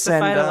 true. They Chris used to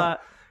and fight a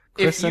lot.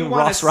 Chris If you and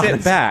want Ross to sit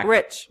Robbins. back,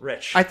 Rich.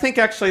 I think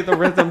actually the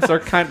rhythms are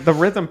the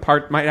rhythm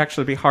part might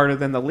actually be harder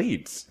than the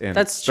leads.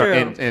 That's true.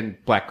 In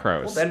Black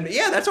Crows. Then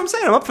yeah, that's what I'm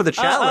saying. I'm up for the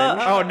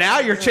challenge. Oh, now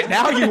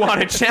now you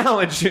want a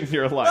challenge in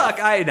your life.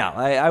 Look, I know.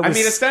 I was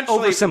mean,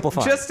 essentially,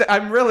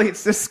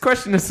 oversimplifying. This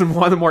question is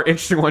one of the more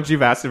interesting ones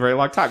you've asked in a very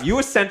long time. You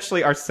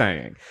essentially are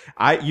saying,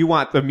 you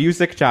want the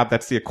music job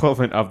that's the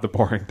equivalent of the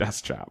boring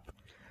desk job.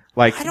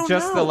 Like, I don't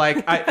just know.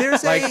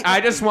 There's I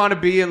just want to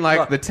be in, like,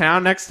 Look. the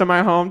town next to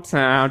my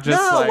hometown, just,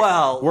 No, like,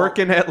 well-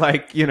 working at,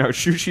 like,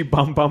 Shushi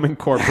Bum Bum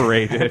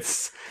Incorporated.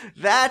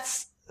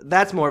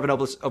 That's more of an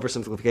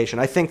oversimplification.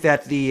 I think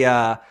that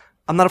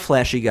I'm not a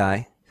flashy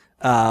guy.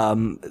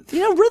 Rhythm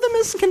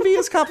can be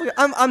as complicated.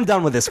 I'm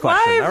done with this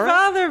question. Why all right?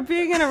 bother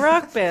being in a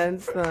rock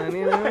band, son?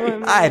 You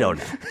know? I don't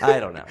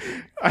know.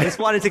 I just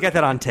wanted to get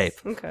that on tape.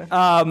 Okay.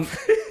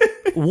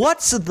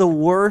 What's the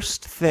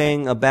worst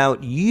thing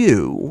about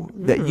you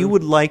that you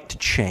would like to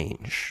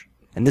change?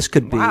 And this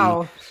could be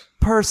Wow.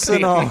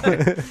 personal.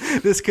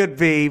 This could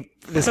be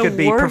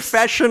worst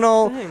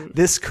professional. thing.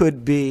 This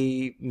could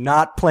be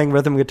not playing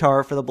rhythm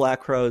guitar for the Black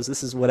Crowes.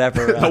 This is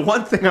whatever. The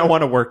one thing I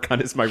want to work on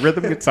is my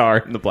rhythm guitar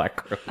in the Black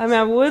Crows. I mean,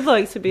 I would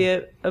like to be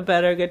a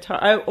better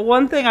guitar.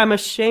 One thing I'm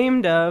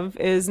ashamed of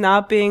is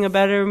not being a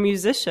better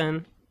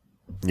musician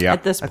Yeah.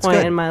 at this That's point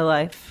good. in my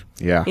life.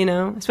 Yeah. You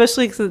know,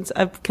 especially since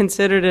I've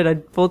considered it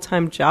a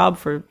full-time job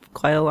for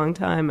quite a long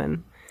time,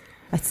 and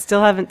I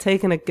still haven't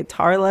taken a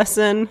guitar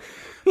lesson.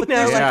 You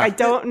know, like Yeah. I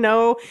don't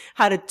know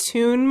how to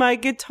tune my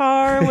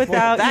guitar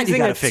without that you using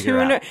gotta a figure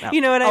tuner. out. No. You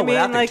know what I mean?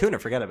 Without the Like, tuner,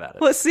 forget about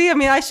it. well, see, I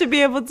mean, I should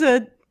be able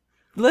to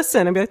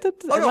listen and be like, no, you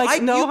can- You I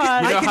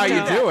know can how do you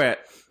that. do it.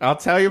 I'll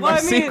tell you my Well,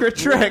 I mean- secret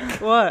trick.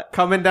 What?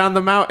 Coming Down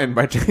the Mountain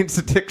by Jane's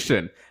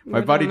Addiction. My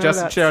I buddy don't know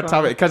Justin that Chero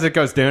told me song. because it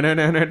goes do.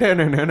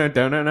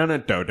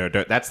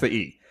 That's the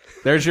E.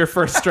 There's your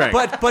first string.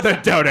 But- the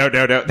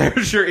do.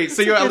 There's your E.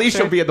 So you at least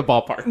you'll be at the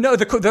ballpark. No,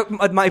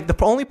 the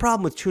only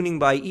problem with tuning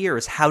by ear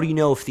is how do you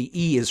know if the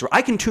E is right?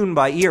 I can tune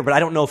by ear, but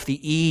I don't know if the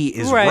E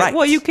is right.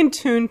 Well, you can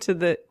tune to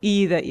the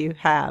E that you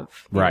have.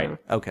 you Right. know,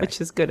 Okay. Which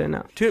is good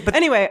enough. But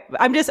Anyway,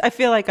 I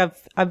feel like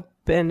I've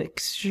been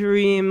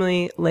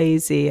extremely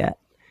lazy at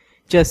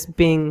just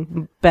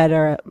being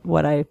better at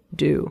what I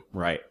do.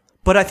 Right.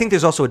 But I think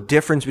there's also a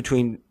difference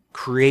between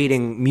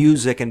creating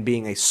music and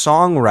being a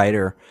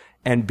songwriter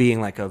and being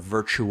like a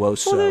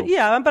virtuoso. Well,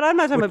 yeah, but I'm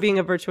not talking about being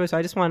a virtuoso.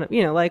 I just want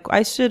to, like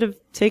I should have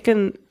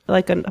taken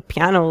like a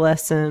piano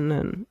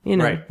lesson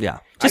and, Right. Yeah.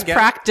 just I get it.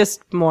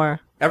 practiced more.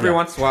 Every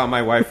once in a while,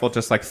 my wife will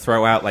just like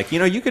throw out like,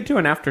 you could do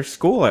an after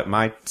school at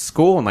my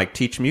school and like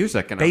teach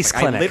music. And Bass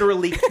I clinic.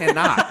 literally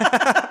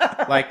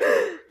cannot. Like,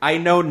 I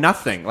know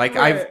nothing. Like,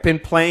 I've been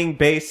playing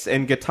bass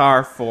and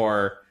guitar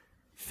for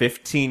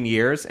 15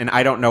 years, and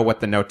I don't know what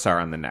the notes are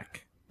on the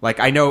neck. Like,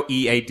 I know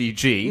E, A, D,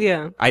 G.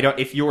 Yeah. I don't.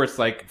 If you were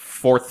like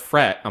fourth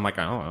fret, I'm like,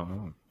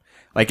 oh.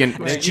 Like it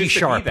used G to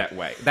sharp. be that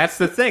way. That's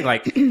the thing.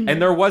 Like,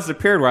 and there was a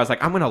period where I was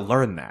like, I'm going to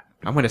learn that.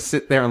 I'm going to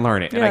sit there and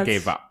learn it, and I Yes.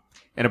 gave up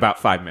in about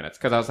 5 minutes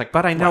because I was like,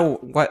 but I know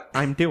what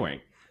I'm doing.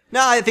 No,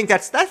 I think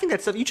that's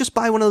you just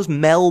buy one of those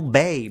Mel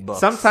Bay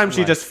books. Sometimes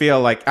you just feel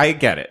like I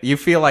get it. You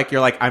feel like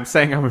you're like I'm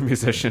saying I'm a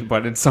musician,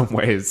 but in some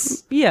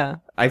ways, Yeah.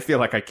 I feel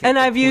like I can't. And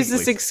I've used this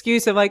completely-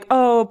 excuse of like,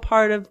 oh,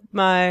 part of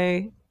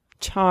my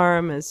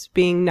charm is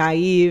being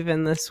naive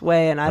in this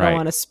way, and I Right. don't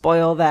want to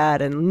spoil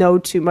that and know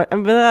too much.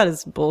 But that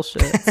is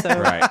bullshit. So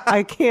Right.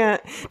 I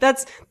can't.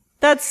 That's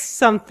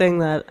something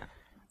that.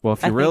 Well,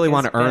 if I you really think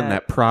want is to earn bad.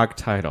 that prog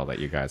title that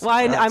you guys, Well,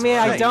 I mean,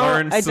 I don't.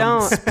 learn I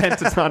some don't.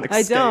 pentatonic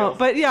I scale. don't.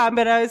 But yeah,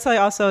 but I was like,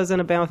 also I was in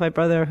a band with my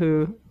brother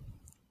who,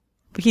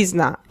 he's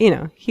not.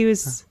 He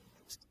was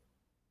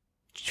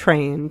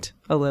trained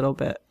a little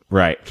bit.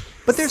 Right.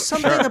 But there's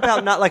something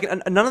about not like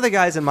none of the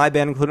guys in my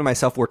band, including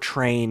myself, were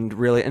trained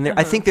really, and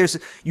I think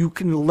you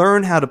can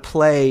learn how to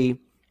play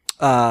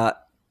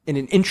in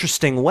an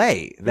interesting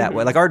way that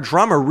way. Like our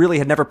drummer really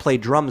had never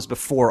played drums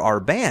before our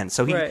band,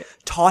 so he Right.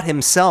 taught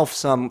himself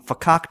some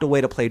fakakta way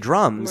to play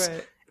drums.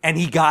 Right. And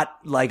he got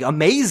like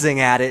amazing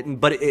at it,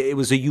 but it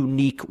was a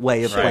unique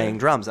way of playing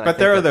drums. And I But think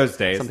there are that- those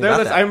days. something There are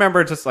about those, that. I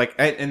remember just like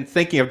and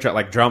thinking of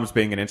like drums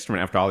being an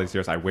instrument after all these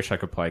years. I wish I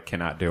could play.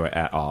 Cannot do it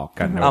at all.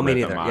 Got no Oh, me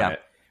rhythm neither, on yeah. it.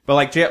 But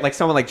like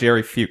someone like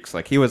Jerry Fuchs,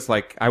 like he was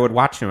like I would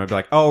watch him. I'd be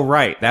like, oh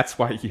right, that's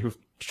why you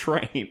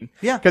train.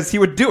 Yeah. because he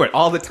would do it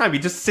all the time.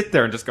 He'd just sit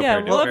there and just go.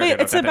 Yeah, well,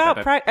 it's about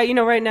practice.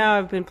 Right now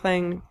I've been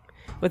playing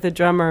with a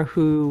drummer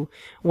who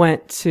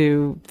went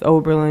to the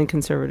Oberlin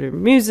Conservative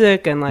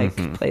Music and like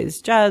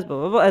plays jazz,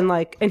 blah blah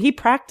blah, and he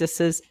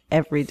practices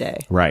every day.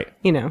 Right.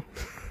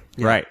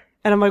 Right.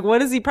 And I'm like,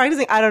 what is he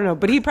practicing? I don't know,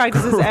 but he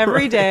practices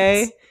every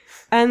day,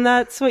 and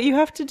that's what you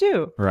have to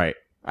do. Right.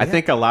 I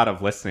think a lot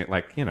of listening,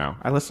 like,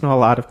 I listen to a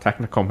lot of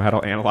technical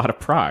metal and a lot of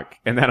prog.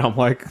 And then I'm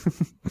like,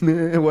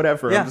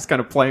 whatever. Yeah. I'm just kind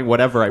of playing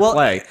whatever I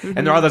play.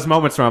 And there are those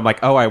moments where I'm like,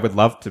 oh, I would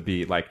love to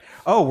be like,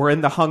 oh, we're in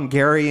the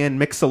Hungarian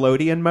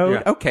mixolydian mode.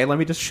 Yeah. Okay, let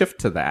me just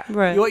shift to that.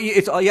 Right. Well,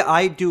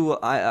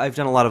 I've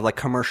done a lot of like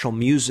commercial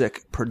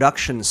music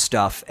production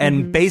stuff,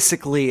 and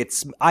basically,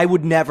 I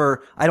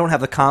don't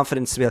have the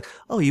confidence to be like,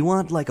 oh, you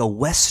want like a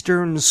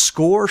Western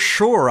score?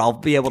 Sure, I'll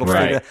be able to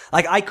Right. figure.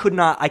 Like I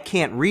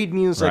can't read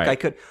music. Right. I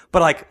could,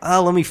 but like,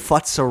 let me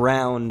futz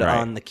around Right.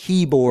 on the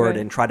keyboard Right.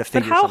 and try to But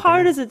figure. how something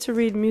hard out. is it to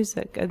read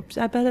music?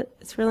 I bet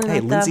it's really not Hey,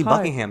 that Lindsey hard.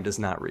 Buckingham does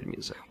not read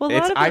music. Well, a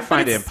lot of I it- but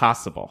find it it's-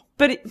 impossible.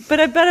 But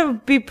I bet it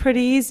would be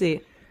pretty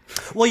easy.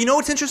 Well, you know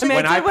what's I interesting? mean,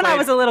 When I I did when I played-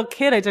 was a little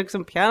kid. I took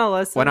some piano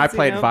lessons. When I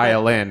played but-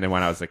 violin and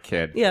when I was a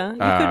kid. Yeah, you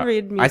could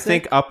read I music.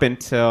 think up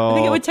until I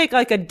think it would take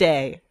like a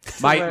day.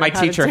 to learn my how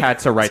to teacher do had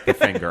it. to write the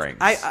fingerings.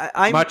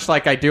 I'm- Much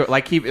like I do.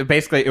 Like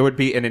basically it would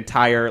be an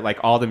entire like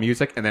all the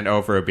music, and then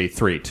over it would be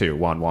 3, 2,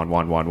 1, 1,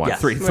 1, 1, 1,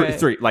 Yes. 3, 3, Right.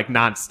 3, like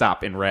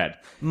nonstop in red.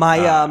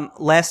 My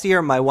last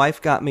year, my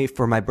wife got me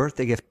for my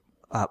birthday gift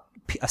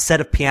a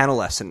set of piano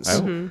lessons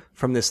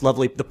from this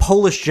the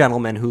Polish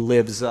gentleman who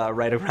lives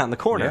right around the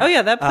corner. Oh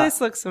yeah, that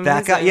place looks amazing.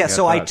 That guy, yeah.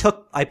 So it does.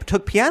 I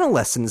took piano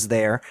lessons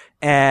there,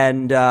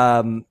 and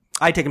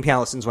I'd taken piano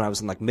lessons when I was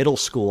in like middle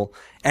school,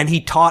 and he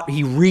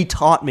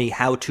retaught me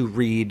how to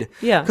read.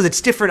 Yeah. Because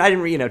it's different. I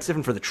didn't read, it's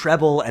different for the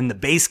treble and the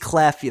bass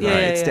clef.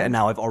 Yeah, yeah.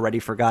 Now I've already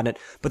forgotten it.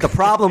 But the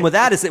problem with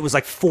that is it was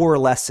like 4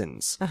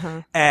 lessons,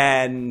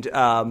 and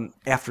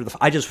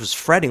I just was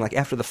fretting. Like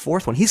after the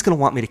 4th one, he's going to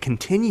want me to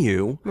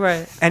continue.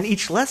 Right. And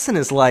each lesson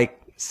is like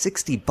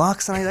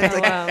 $60, and I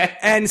like, Wow.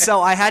 and so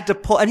I had to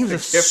pull. And he was a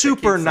gift that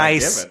super keeps on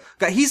nice giving.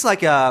 guy. He's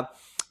like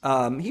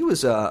he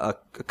was a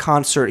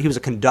concert. He was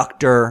a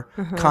conductor,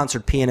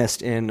 concert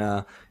pianist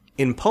in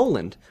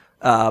Poland.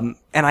 And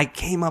I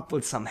came up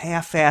with some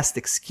half-assed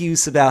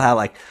excuse about how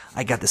like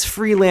I got this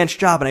freelance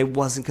job and I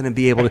wasn't going to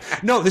be able to.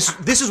 No, this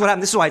is what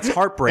happened. This is why it's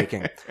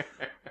heartbreaking.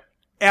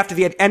 After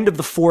the end of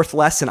the 4th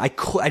lesson, I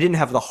didn't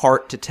have the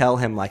heart to tell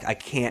him like I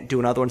can't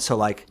do another one. So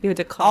like You had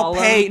to call I'll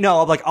pay. him?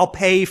 No, I'm like I'll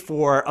pay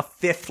for a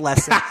 5th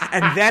lesson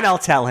and then I'll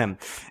tell him.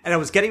 And I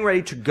was getting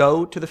ready to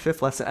go to the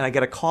 5th lesson, and I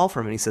get a call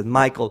from him. And he said,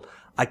 "Michael,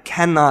 I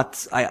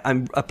cannot.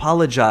 I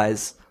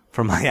apologize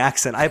for my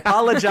accent. I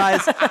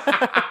apologize."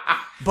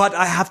 But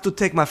I have to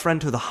take my friend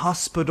to the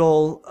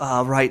hospital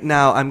right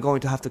now. I'm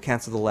going to have to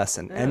cancel the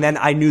lesson. And then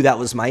I knew that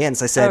was my end.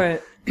 So I said, All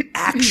right.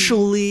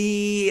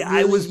 actually,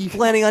 I was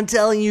planning on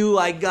telling you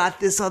I got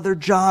this other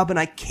job and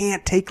I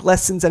can't take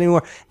lessons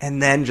anymore. And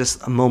then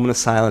just a moment of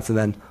silence, and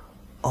then,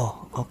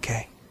 oh,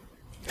 okay.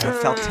 And I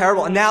felt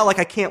terrible. And now, like,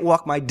 I can't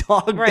walk my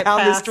dog Right down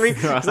the past. street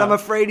because I'm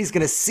afraid he's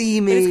going to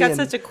see me. He's got and-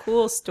 such a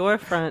cool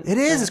storefront. It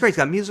is. It's great. He's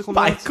got musical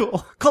notes.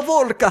 Michael.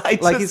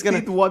 Kavorka. Like he's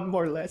going to. one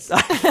more lesson.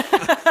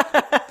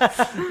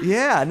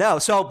 Yeah, no.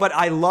 So, but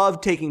I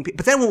love taking.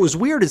 But then what was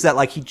weird is that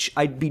like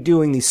I'd be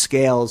doing these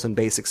scales and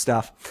basic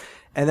stuff,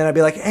 and then I'd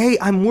be like, "Hey,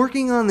 I'm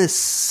working on this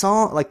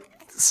song.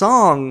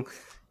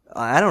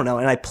 I don't know."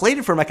 And I played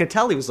it for him. I could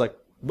tell he was like,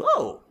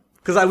 "Whoa,"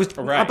 because I was.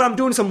 Right. But I'm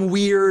doing some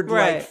weird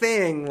Right. like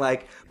thing,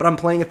 like. But I'm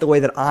playing it the way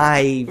that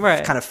I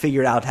Right. kind of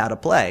figured out how to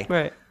play.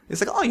 Right.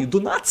 It's like, oh, you do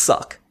not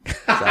suck.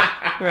 So,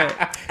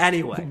 Right.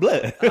 anyway.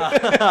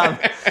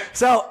 Bleh.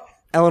 So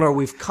Eleanor,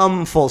 we've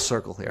come full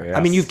circle here. Yes.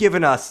 I mean, you've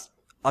given us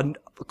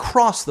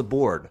across the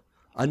board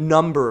a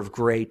number of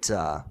great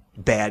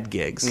bad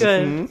gigs.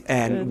 Good.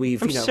 And Good.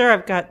 we've, I'm you know, sure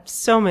I've got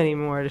so many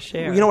more to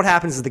share. you know what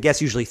happens is the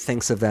guest usually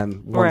thinks of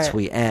them once Right.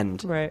 we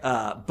end. Right.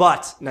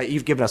 But now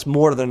you've given us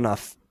more than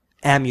enough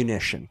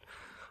ammunition.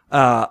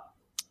 A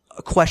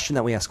question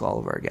that we ask all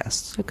of our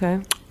guests. Okay.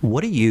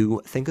 What do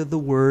you think of the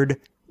word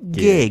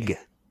gig?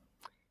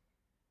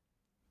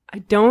 I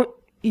don't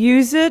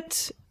use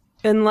it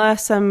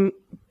unless I'm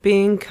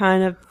being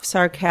kind of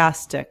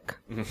sarcastic.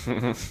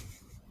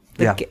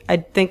 Yeah. I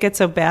think it's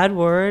a bad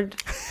word.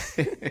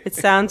 It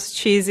sounds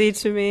cheesy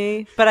to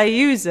me, but I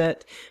use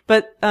it.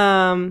 But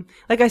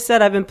like I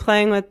said, I've been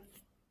playing with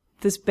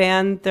this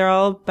band. They're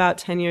all about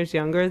 10 years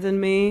younger than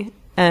me,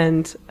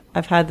 and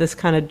I've had this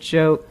kind of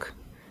joke.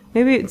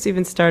 Maybe it's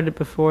even started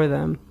before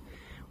them,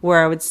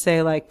 where I would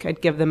say, like,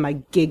 I'd give them my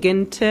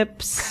giggin'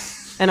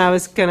 tips, and I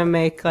was going to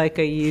make, like,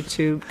 a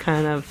YouTube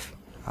kind of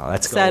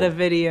set of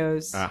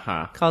videos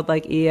called,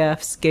 like,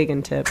 EF's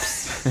Giggin'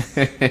 Tips.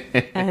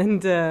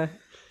 And,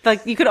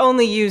 like, you could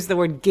only use the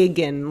word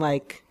giggin',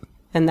 like,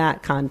 in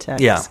that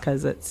context, Yeah.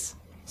 because it's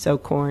so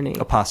corny.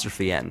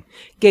 Apostrophe N.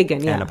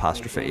 Giggin', yeah. And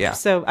apostrophe, yeah.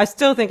 So I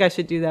still think I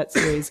should do that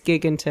series,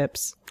 Giggin'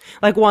 Tips.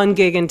 Like, one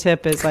giggin'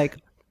 tip is, like,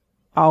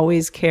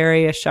 always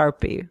carry a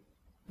Sharpie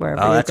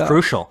wherever you Oh, that's go.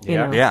 crucial. You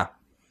know? Yeah.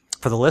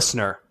 For the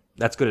listener,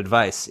 that's good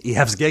advice.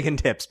 EF's Giggin'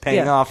 Tips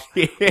paying off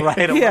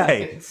right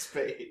away.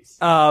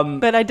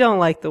 But I don't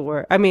like the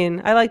word. I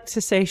mean, I like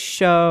to say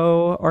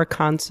show or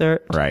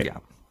concert. Right.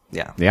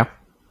 Yeah. Yeah.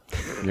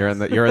 You're in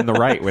the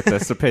right with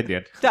this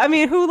opinion. I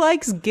mean, who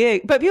likes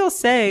gig? But people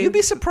say You'd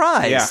be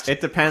surprised. Yeah,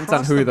 it depends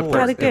Across on who the the board.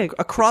 Got a person. gig.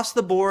 Across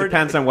the board.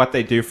 Depends on what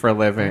they do for a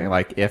living.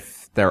 Like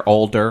if they're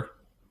older,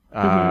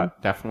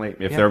 definitely.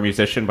 If they're a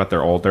musician but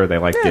they're older, they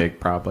like gig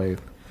probably.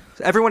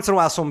 Every once in a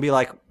while, someone will be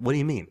like, what do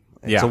you mean?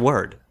 It's Yeah. a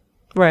word.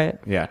 right.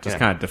 Yeah, just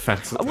kind of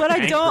defensive. What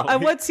I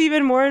don't. What's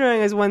even more annoying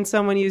is when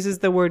someone uses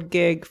the word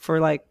gig for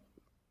like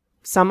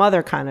some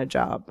other kind of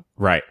job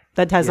Right.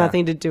 that has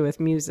nothing to do with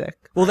music.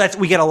 Well,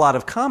 we get a lot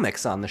of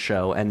comics on the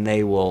show, and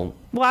they will.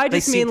 Well, I they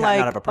just seem mean to not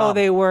like, have a oh, problem.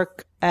 they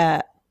work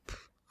at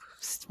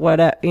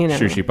whatever, you know.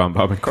 Sushi Bum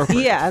Bum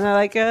Incorporated. Yeah, and they're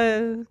like,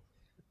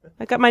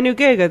 I got my new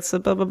gig. It's blah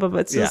blah blah. Blah.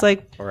 It's just Yeah.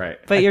 like, Right.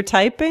 but you're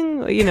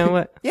typing. You know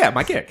what? Yeah,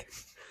 my gig.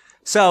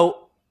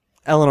 So,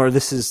 Eleanor,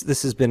 this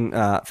has been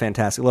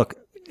fantastic. Look,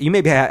 you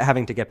may be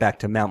having to get back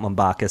to Mount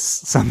Mumbacus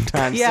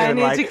sometime Yeah, soon.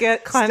 I need to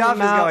climb stuff is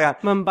going on.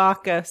 Mount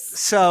Mumbacus.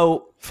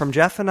 So, from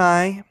Jeff and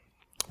I,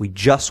 we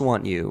just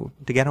want you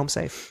to get home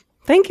safe.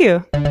 Thank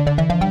you.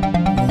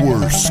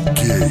 Worst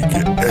gig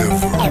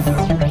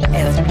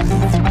ever.